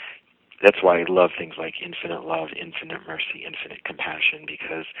affirmation. That's why I love things like infinite love, infinite mercy, infinite compassion,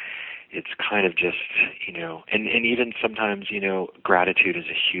 because it's kind of just, and even sometimes, gratitude is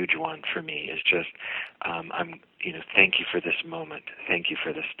a huge one for me. Is just, thank you for this moment. Thank you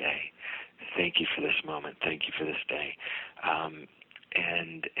for this day. Thank you for this moment. Thank you for this day.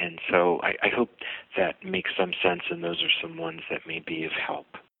 And so I hope that makes some sense, and those are some ones that may be of help.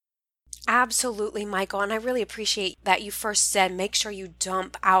 Absolutely, Michael. And I really appreciate that you first said, make sure you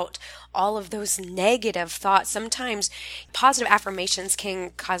dump out all of those negative thoughts. Sometimes positive affirmations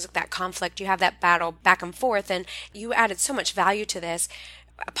can cause that conflict. You have that battle back and forth, and you added so much value to this.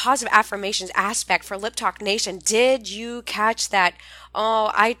 A positive affirmations aspect for Lip Talk Nation. Did you catch that?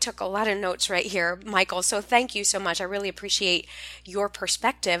 Oh, I took a lot of notes right here, Michael. So thank you so much. I really appreciate your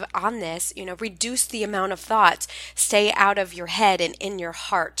perspective on this. Reduce the amount of thoughts. Stay out of your head and in your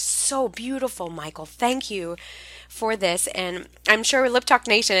heart. So beautiful, Michael. Thank you for this. And I'm sure Lip Talk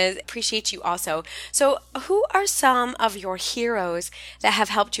Nation appreciates you also. So who are some of your heroes that have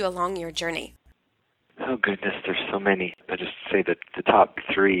helped you along your journey? Oh, goodness, there's so many. I'll just say that the top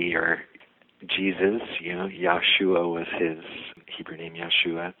three are Jesus, Yahshua was his Hebrew name,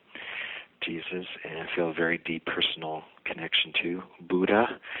 Yahshua. Jesus, and I feel a very deep personal connection to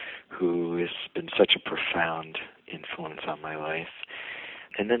Buddha, who has been such a profound influence on my life.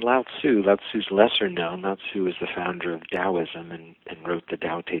 And then Lao Tzu. Lao Tzu's lesser known. Lao Tzu is the founder of Taoism and wrote the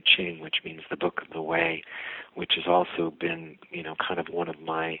Tao Te Ching, which means the Book of the Way, which has also been, kind of one of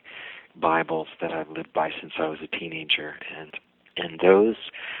my Bibles that I've lived by since I was a teenager. And those,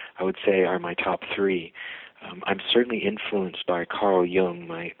 I would say, are my top three. I'm certainly influenced by Carl Jung.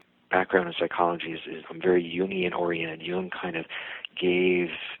 My background in psychology is I'm very Jungian-oriented. Jung kind of gave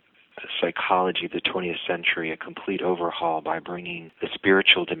psychology of the 20th century a complete overhaul by bringing the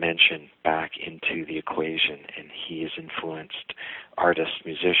spiritual dimension back into the equation, and he has influenced artists,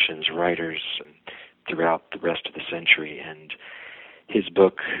 musicians, writers throughout the rest of the century. And his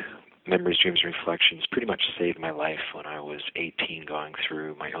book, Memories, Dreams, and Reflections, pretty much saved my life when I was 18, going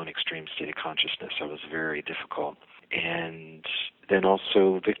through my own extreme state of consciousness. It was very difficult. And then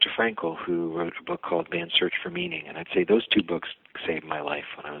also Viktor Frankl, who wrote a book called Man's Search for Meaning. And I'd say those two books saved my life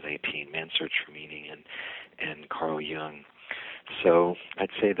when I was 18, Man's Search for Meaning and Carl Jung. So I'd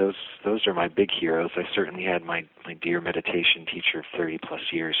say those are my big heroes. I certainly had my dear meditation teacher of 30-plus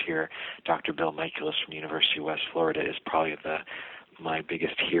years here, Dr. Bill Michaelis from the University of West Florida, is probably my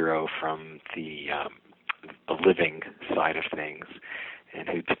biggest hero from the living side of things, and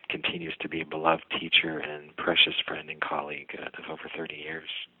who continues to be a beloved teacher and precious friend and colleague of over 30 years.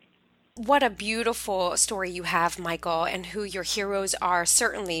 What a beautiful story you have, Michael, and who your heroes are.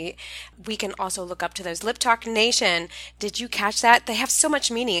 Certainly, we can also look up to those. Lip Talk Nation, did you catch that? They have so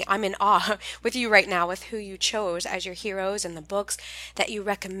much meaning. I'm in awe with you right now with who you chose as your heroes and the books that you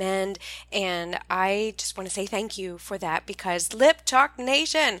recommend. And I just want to say thank you for that, because Lip Talk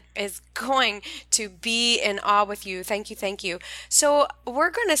Nation is going to be in awe with you. Thank you, thank you. So we're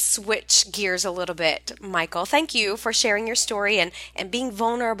going to switch gears a little bit, Michael. Thank you for sharing your story and being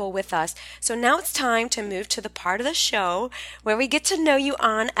vulnerable with us. So now it's time to move to the part of the show where we get to know you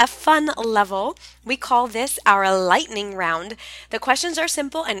on a fun level. We call this our lightning round. The questions are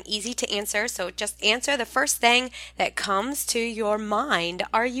simple and easy to answer, so just answer the first thing that comes to your mind.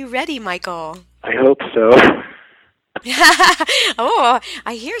 Are you ready, Michael? I hope so. Oh,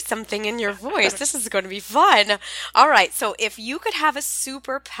 I hear something in your voice. This is going to be fun. All right, so if you could have a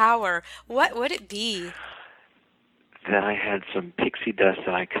superpower, what would it be? That I had some pixie dust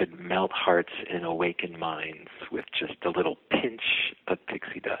that I could melt hearts and awaken minds with just a little pinch of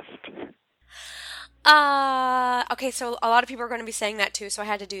pixie dust. Okay, so a lot of people are going to be saying that too, so I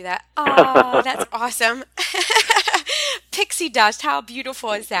had to do that. Oh, that's awesome. Pixie dust, how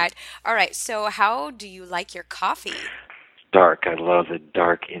beautiful is that? All right, so how do you like your coffee? Dark. I love a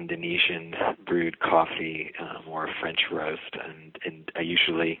dark Indonesian brewed coffee or a French roast, and I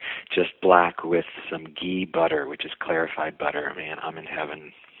usually just black with some ghee butter, which is clarified butter. Man, I'm in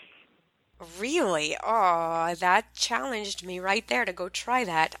heaven. Really? Oh, that challenged me right there to go try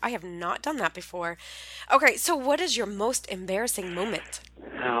that. I have not done that before. Okay, so what is your most embarrassing moment?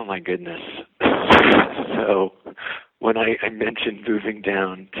 Oh, my goodness. So when I mentioned moving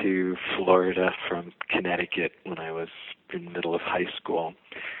down to Florida from Connecticut when I was in the middle of high school,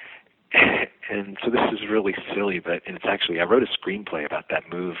 and so this is really silly, but it's actually, I wrote a screenplay about that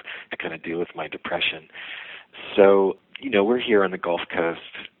move to kind of deal with my depression. So, we're here on the Gulf Coast,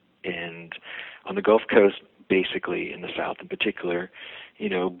 and on the Gulf Coast, basically in the South in particular,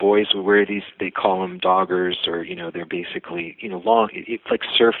 boys will wear these, they call them doggers, or, they're basically, long, it's like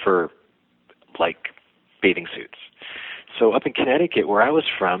surfer, like bathing suits. So up in Connecticut, where I was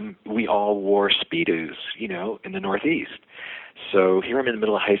from, we all wore Speedos, in the Northeast. So here I'm in the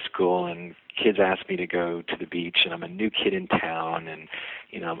middle of high school, and kids ask me to go to the beach, and I'm a new kid in town, and,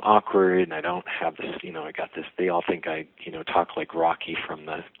 I'm awkward, and I don't have this, I got this, they all think I, talk like Rocky from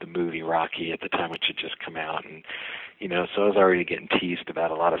the movie Rocky at the time, which had just come out, and, so I was already getting teased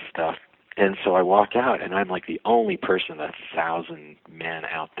about a lot of stuff. And so I walk out, and I'm like the only person, 1,000 men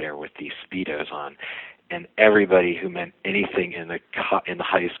out there with these Speedos on. And everybody who meant anything in the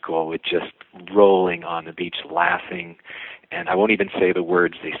high school was just rolling on the beach laughing. And I won't even say the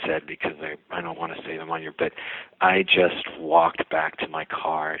words they said because I don't want to say them on your, but I just walked back to my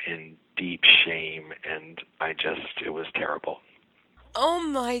car in deep shame, and it was terrible. Oh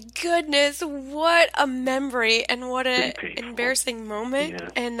my goodness, what a memory and what an embarrassing moment. Yeah.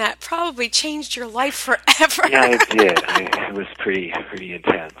 And that probably changed your life forever. Yeah, it did. It was pretty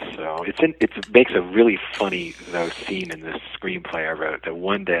intense. So it makes a really funny scene in this screenplay I wrote that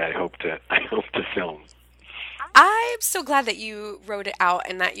one day I hope to film. I'm so glad that you wrote it out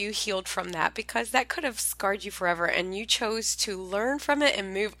and that you healed from that, because that could have scarred you forever, and you chose to learn from it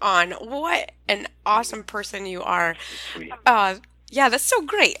and move on. What an awesome person you are. Sweet. Yeah, that's so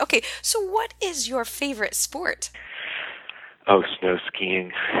great. Okay, so what is your favorite sport? Oh, snow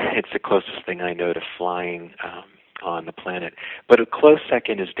skiing. It's the closest thing I know to flying on the planet. But a close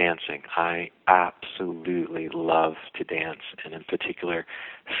second is dancing. I absolutely love to dance, and in particular,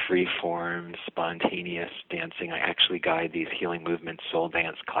 free-form, spontaneous dancing. I actually guide these healing movement soul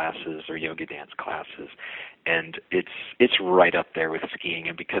dance classes or yoga dance classes, and it's right up there with skiing.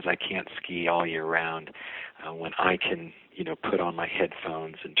 And because I can't ski all year round, when I can, put on my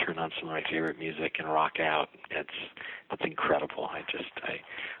headphones and turn on some of my favorite music and rock out, it's incredible.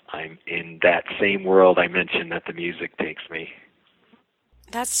 I'm in that same world I mentioned that the music takes me.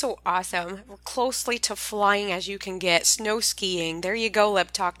 That's so awesome. Closely to flying as you can get, snow skiing. There you go,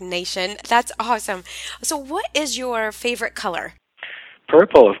 Lip Talk Nation. That's awesome. So, what is your favorite color?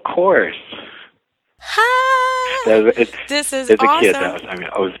 Purple, of course. Ha! That was- It's, This is as a kid, awesome.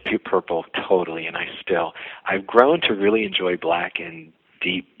 I was purple totally, and I've grown to really enjoy black and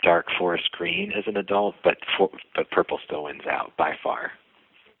deep dark forest green as an adult, but purple still wins out by far.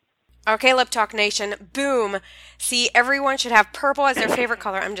 Okay, Lip Talk Nation, boom. See, everyone should have purple as their favorite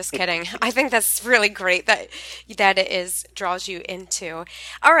color. I'm just kidding. I think that's really great that it is draws you into.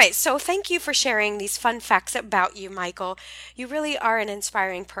 All right, so thank you for sharing these fun facts about you, Michael. You really are an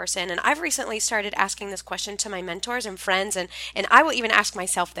inspiring person, and I've recently started asking this question to my mentors and friends, and I will even ask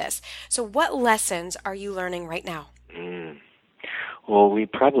myself this. So, what lessons are you learning right now? Mm. Well, we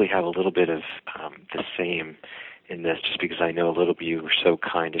probably have a little bit of the same in this, just because I know a little bit. You were so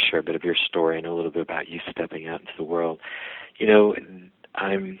kind to share a bit of your story. I know a little bit about you stepping out into the world.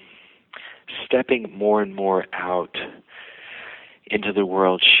 I'm stepping more and more out into the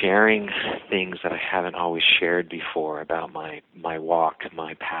world, sharing things that I haven't always shared before about my walk,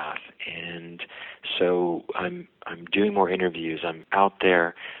 my path. And so I'm doing more interviews. I'm out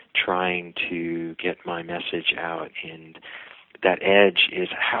there trying to get my message out, and that edge is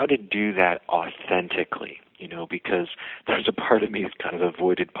how to do that authentically, because there's a part of me that's kind of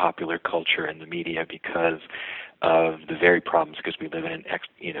avoided popular culture and the media because of the very problems, because we live in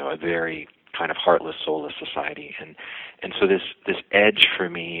a very kind of heartless, soulless society. And so this edge for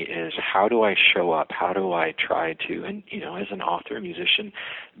me is, how do I show up? How do I try to, and as an author, a musician,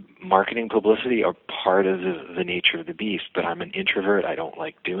 marketing, publicity are part of the nature of the beast, but I'm an introvert. I don't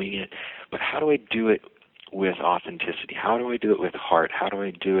like doing it. But how do I do it with authenticity? How do I do it with heart? How do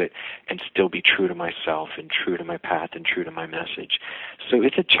I do it and still be true to myself and true to my path and true to my message? So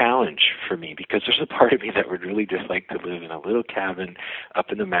it's a challenge for me, because there's a part of me that would really just like to live in a little cabin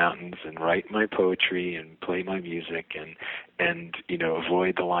up in the mountains and write my poetry and play my music and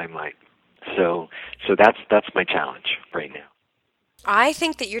avoid the limelight. So that's my challenge right now. I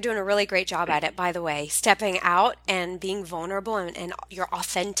think that you're doing a really great job at it, by the way, stepping out and being vulnerable and your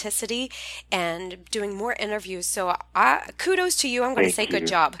authenticity and doing more interviews. So kudos to you. I'm going to say Thank you. good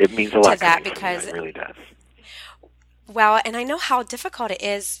job It means a to lot that, coming from you. because It really does. well, and I know how difficult it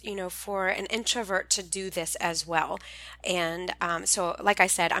is, for an introvert to do this as well. And so, like I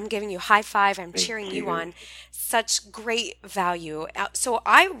said, I'm giving you a high five. I'm Thank cheering you you. on. Such great value. So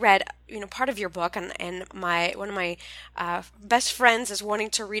I read, part of your book, and one of my best friends is wanting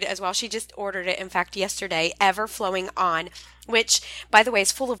to read it as well. She just ordered it, in fact, yesterday. Ever Flowing On, which, by the way,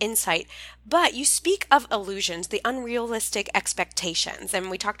 is full of insight. But you speak of illusions, the unrealistic expectations,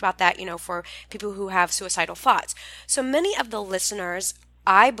 and we talked about that, for people who have suicidal thoughts. So many of the listeners,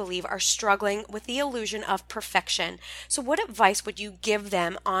 I believe, are struggling with the illusion of perfection. So what advice would you give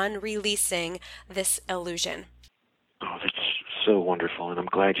them on releasing this illusion? Oh, that's so wonderful, and I'm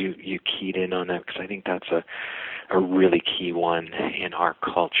glad you keyed in on that, because I think that's a really key one in our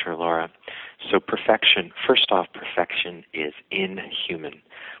culture, Laura. So perfection, first off, perfection is inhuman.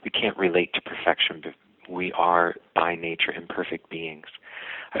 We can't relate to perfection, but we are by nature imperfect beings.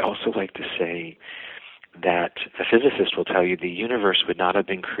 I also like to say that a physicist will tell you the universe would not have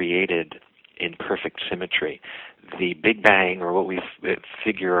been created in perfect symmetry. The Big Bang, or what we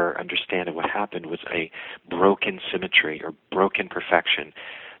figure or understand of what happened, was a broken symmetry or broken perfection.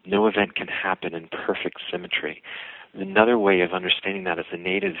 No event can happen in perfect symmetry. Another way of understanding that is the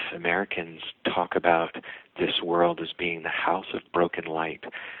Native Americans talk about this world as being the house of broken light.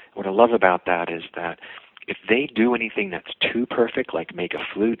 What I love about that is that if they do anything that's too perfect, like make a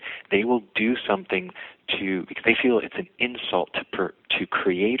flute, they will do something because they feel it's an insult to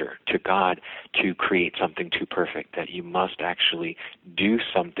Creator, to God, to create something too perfect, that you must actually do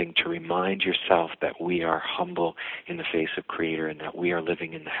something to remind yourself that we are humble in the face of Creator and that we are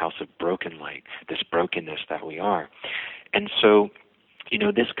living in the house of broken light, this brokenness that we are. And so,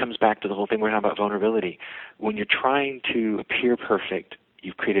 this comes back to the whole thing we're talking about, vulnerability. When you're trying to appear perfect,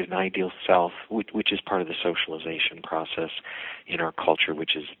 you've created an ideal self, which is part of the socialization process in our culture,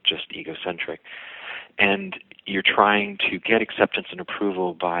 which is just egocentric. And you're trying to get acceptance and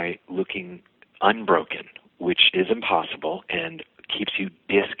approval by looking unbroken, which is impossible and keeps you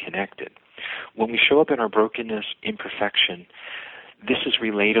disconnected. When we show up in our brokenness, imperfection, this is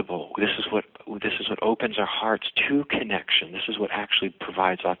relatable. This is what opens our hearts to connection. This is what actually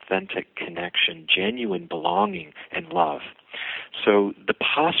provides authentic connection, genuine belonging, and love. So the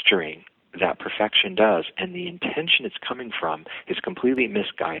posturing that perfection does and the intention it's coming from is completely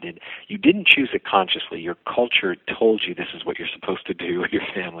misguided. You didn't choose it consciously. Your culture told you this is what you're supposed to do with your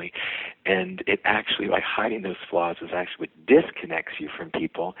family. And it actually, by hiding those flaws, is actually what disconnects you from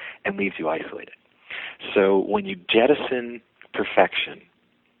people and leaves you isolated. So when you jettison perfection,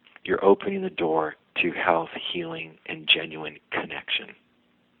 you're opening the door to health, healing, and genuine connection.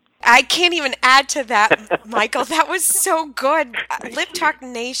 I can't even add to that, Michael. That was so good. Lip Talk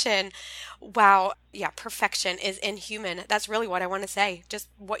Nation. Wow. Yeah, perfection is inhuman. That's really what I want to say. Just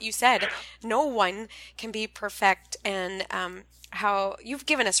what you said. No one can be perfect. And how you've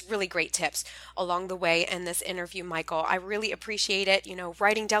given us really great tips along the way in this interview, Michael. I really appreciate it.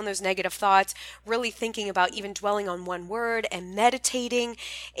 Writing down those negative thoughts, really thinking about even dwelling on one word and meditating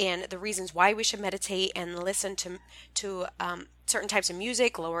and the reasons why we should meditate and listen to certain types of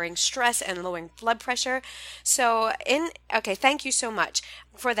music, lowering stress and lowering blood pressure. Okay, thank you so much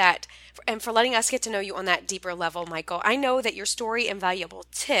for that and for letting us get to know you on that deeper level, Michael. I know that your story and valuable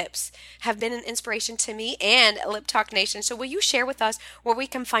tips have been an inspiration to me and Lip Talk Nation. So will you share with us where we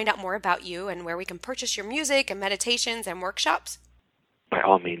can find out more about you and where we can purchase your music and meditations and workshops? By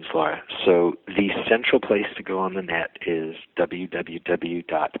all means, Laura. So the central place to go on the net is www.michaeldemaria.com,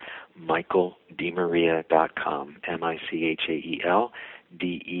 MichaelDemaria.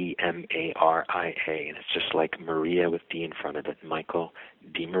 And it's just like Maria with D in front of it,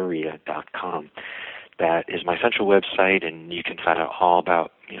 michaeldemaria.com. That is my central website, and you can find out all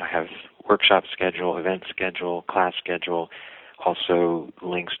about, I have workshop schedule, event schedule, class schedule, also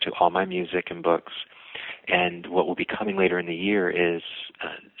links to all my music and books. And what will be coming later in the year is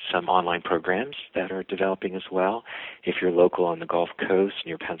some online programs that are developing as well. If you're local on the Gulf Coast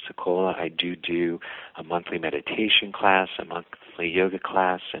near Pensacola, I do a monthly meditation class, a monthly yoga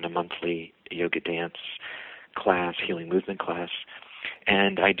class, and a monthly yoga dance class, healing movement class.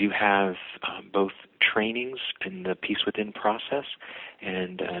 And I do have both trainings in the Peace Within process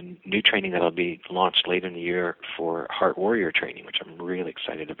and a new training that will be launched later in the year for Heart Warrior training, which I'm really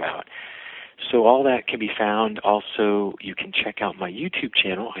excited about. So all that can be found. Also, you can check out my YouTube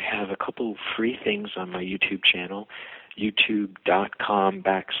channel. I have a couple free things on my YouTube channel, youtube.com/M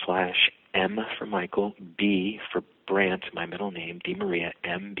for Michael, B for Brant, my middle name, DeMaria,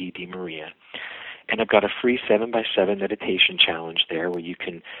 M-B DeMaria. And I've got a free 7x7 meditation challenge there where you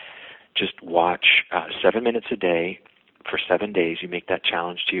can just watch 7 minutes a day for 7 days. You make that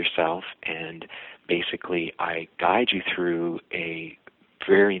challenge to yourself, and basically I guide you through a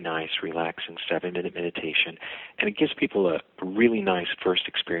very nice, relaxing 7-minute meditation, and it gives people a really nice first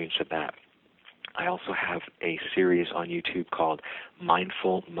experience of that. I also have a series on YouTube called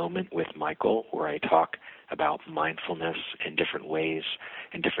Mindful Moment with Michael, where I talk about mindfulness in different ways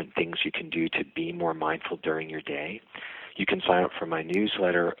and different things you can do to be more mindful during your day. You can sign up for my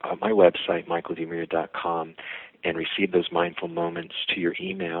newsletter on my website, michaeldemaria.com, and receive those mindful moments to your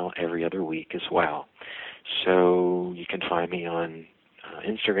email every other week as well. So you can find me on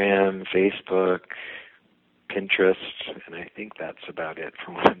Instagram, Facebook, Pinterest, and I think that's about it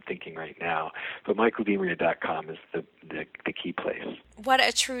from what I'm thinking right now. But michaeldemaria.com is the key place. What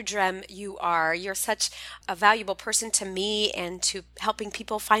a true gem you are. You're such a valuable person to me and to helping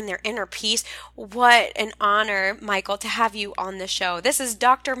people find their inner peace. What an honor, Michael, to have you on the show. This is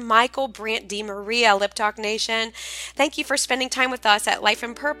Dr. Michael Brant DeMaria, Lip Talk Nation. Thank you for spending time with us at Life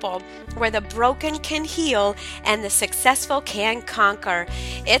in Purple, where the broken can heal and the successful can conquer.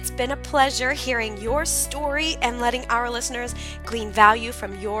 It's been a pleasure hearing your story and letting our listeners glean value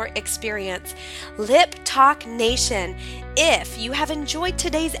from your experience. Lip Talk Nation, if you have enjoyed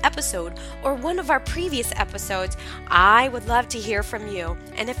today's episode or one of our previous episodes, I would love to hear from you.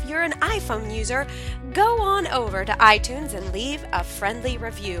 And if you're an iPhone user, go on over to iTunes and leave a friendly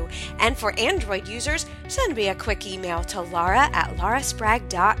review. And for Android users, send me a quick email to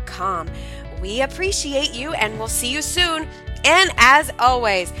laura@lauraspragg.com. We appreciate you and we'll see you soon. And as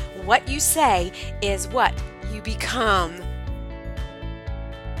always, what you say is what you become.